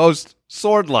is the most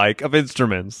sword-like of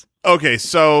instruments. Okay,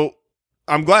 so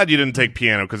I'm glad you didn't take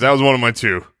piano because that was one of my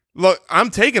two. Look, I'm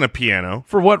taking a piano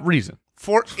For what reason?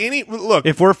 for any look.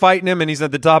 If we're fighting him and he's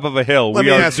at the top of a hill, let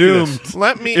we me are ask you doomed. this.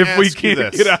 Let me If ask we you can't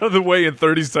this. get out of the way in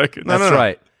 30 seconds. No, no, That's no.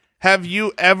 right. Have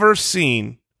you ever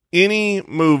seen any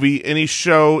movie, any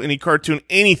show, any cartoon,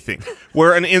 anything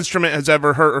where an instrument has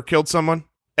ever hurt or killed someone?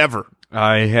 Ever?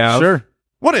 I have. Sure.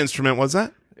 What instrument was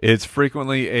that? It's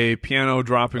frequently a piano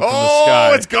dropping from the Oh,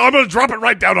 sky. it's I'm gonna drop it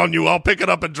right down on you. I'll pick it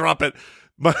up and drop it.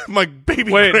 My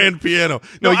baby Wait. grand piano.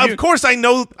 No, No, you- of course I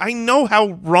know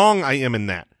how wrong I am in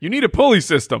that. You need a pulley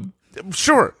system.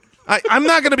 Sure. I'm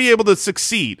not going to be able to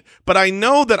succeed, but I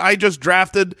know that I just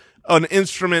drafted an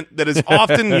instrument that is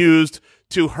often used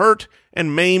to hurt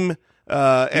and maim.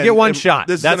 You get one shot.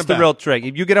 That's the real trick.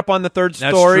 If you get up on the third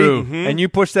That's story true. and you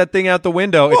push that thing out the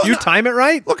window, Well, if you no- time it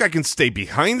right, Look, I can stay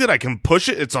behind it. I can push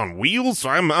it. It's on wheels, so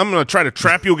I'm going to try to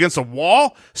trap you against a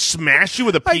wall, smash you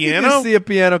with a I can piano. just see a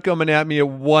piano coming at me at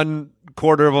one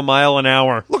quarter of a mile an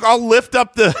hour. Look, I'll lift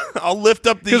up the.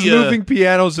 Because moving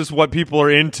pianos is what people are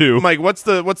into. Mike, what's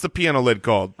the piano lid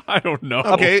called? I don't know.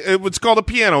 Okay, it's called a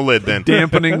piano lid then.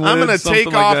 Dampening lid. I'm going to something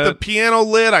take like off that. the piano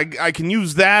lid. I can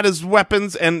use that as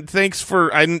weapons. And thanks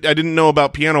for I didn't know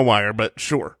about piano wire, but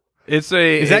sure. Is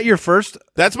that your first?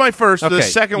 That's my first. Okay, The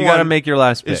second you one got to make your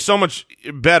last pick. is so much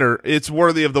better. It's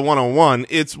worthy of the 101.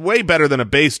 It's way better than a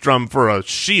bass drum for a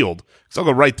shield. Because I'll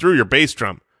go right through your bass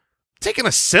drum. Taking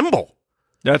a cymbal.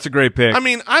 That's a great pick. I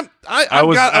mean, I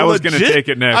was going to take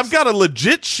it next. I've got a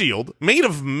legit shield made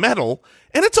of metal,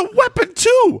 and it's a weapon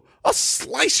too. I'll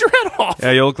slice your head off.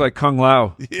 Yeah, you look like Kung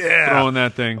Lao Yeah, throwing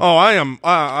that thing. Oh,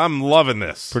 I'm loving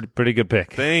this. Pretty good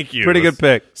pick. Thank you. Pretty good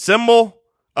pick. Cymbal,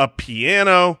 a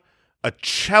piano, a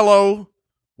cello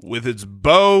with its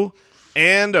bow,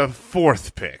 and a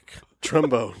fourth pick,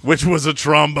 Trombone. which was a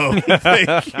trombone.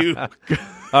 Thank you.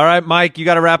 All right, Mike, you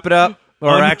got to wrap it up.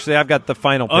 Or actually, I've got the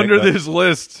final pick. Under but- this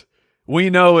list,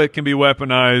 we know it can be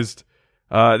weaponized.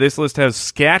 This list has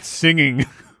scat singing.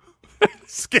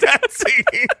 Scat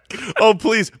singing. Oh,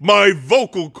 please, my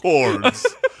vocal cords.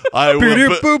 I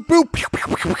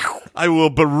will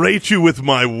berate you with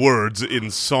my words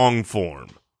in song form.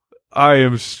 I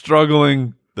am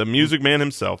struggling. The Music Man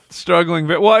himself.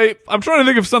 Well, I'm trying to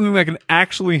think of something that can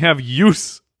actually have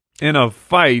use in a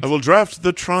fight. I will draft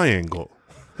the triangle.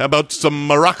 How about some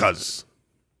maracas?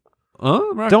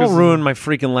 Don't ruin my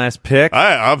freaking last pick.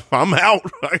 I'm out.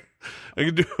 I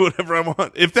can do whatever I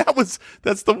want.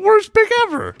 That's the worst pick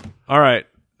ever. All right.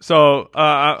 So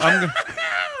I'm gonna,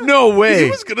 no way. He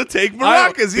was gonna take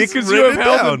maracas. He's because written you it have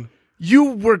held down. them.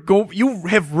 You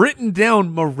have written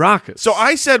down maracas. So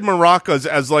I said maracas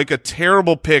as like a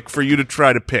terrible pick for you to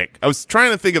try to pick. I was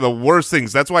trying to think of the worst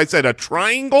things. That's why I said a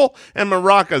triangle and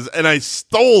maracas, and I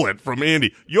stole it from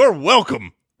Andy. You're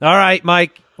welcome. All right,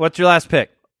 Mike, what's your last pick?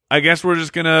 I guess we're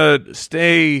just gonna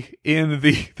stay in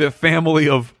the family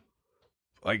of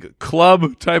like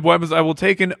club type weapons. I will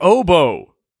take an oboe.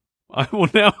 I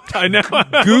now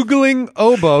Googling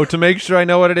oboe to make sure I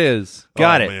know what it is.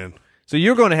 Got Oh, it. Man. So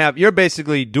you're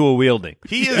basically dual wielding.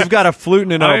 He is- You've got a flute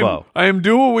and an oboe. I am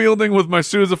dual wielding with my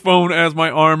sousaphone as my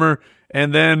armor,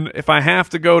 and then if I have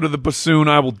to go to the bassoon,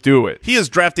 I will do it. He is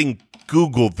drafting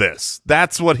Google this.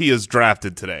 That's what he has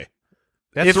drafted today.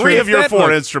 That's Three of your four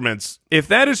look, instruments. If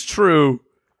that is true,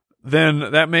 then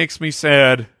that makes me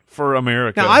sad for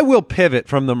America. Now, I will pivot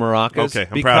from the maracas Okay,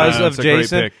 I'm proud of because that. of That's a great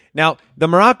Jason. pick. Now, the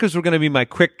maracas were going to be my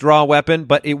quick draw weapon,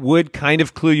 but it would kind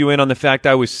of clue you in on the fact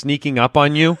I was sneaking up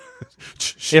on you.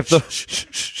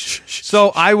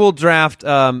 So I will draft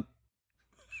a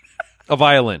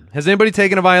violin. Has anybody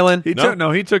taken a violin? he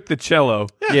took the cello.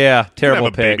 Yeah, terrible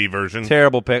have a pick. baby version.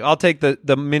 Terrible pick. I'll take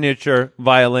the miniature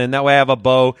violin. That way I have a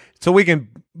bow, so we can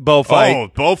bow fight. Oh,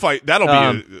 bow fight. That'll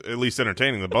be at least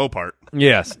entertaining, the bow part.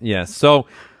 Yes. So,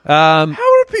 How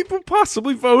are people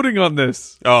possibly voting on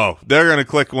this? Oh, they're going to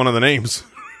click one of the names.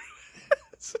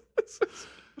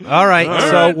 all right.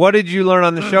 So, what did you learn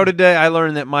on the show today? I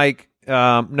learned that Mike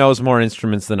knows more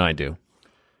instruments than I do.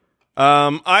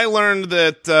 I learned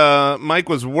that Mike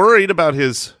was worried about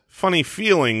his funny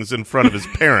feelings in front of his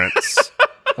parents.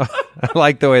 I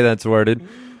like the way that's worded.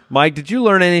 Mike, did you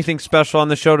learn anything special on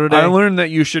the show today? I learned that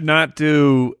you should not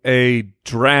do a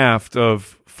draft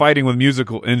of fighting with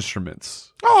musical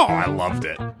instruments. Oh, I loved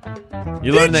it.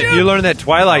 You learned that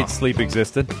Twilight Sleep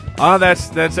existed.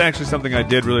 That's actually something I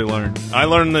did really learn. I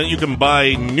learned that you can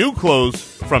buy new clothes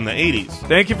from the 80s.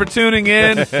 Thank you for tuning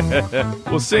in.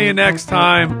 We'll see you next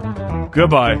time.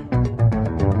 Goodbye.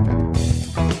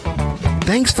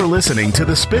 Thanks for listening to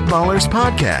the Spitballers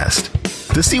Podcast.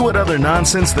 To see what other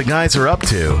nonsense the guys are up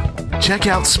to, check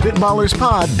out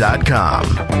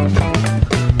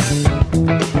SpitballersPod.com.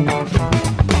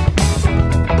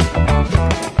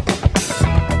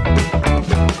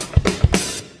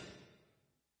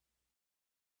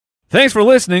 Thanks for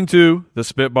listening to the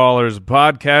Spitballers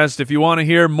Podcast. If you want to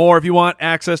hear more, if you want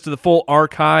access to the full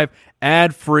archive,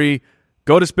 ad-free,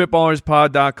 go to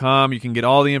SpitballersPod.com. You can get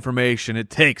all the information it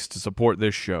takes to support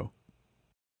this show.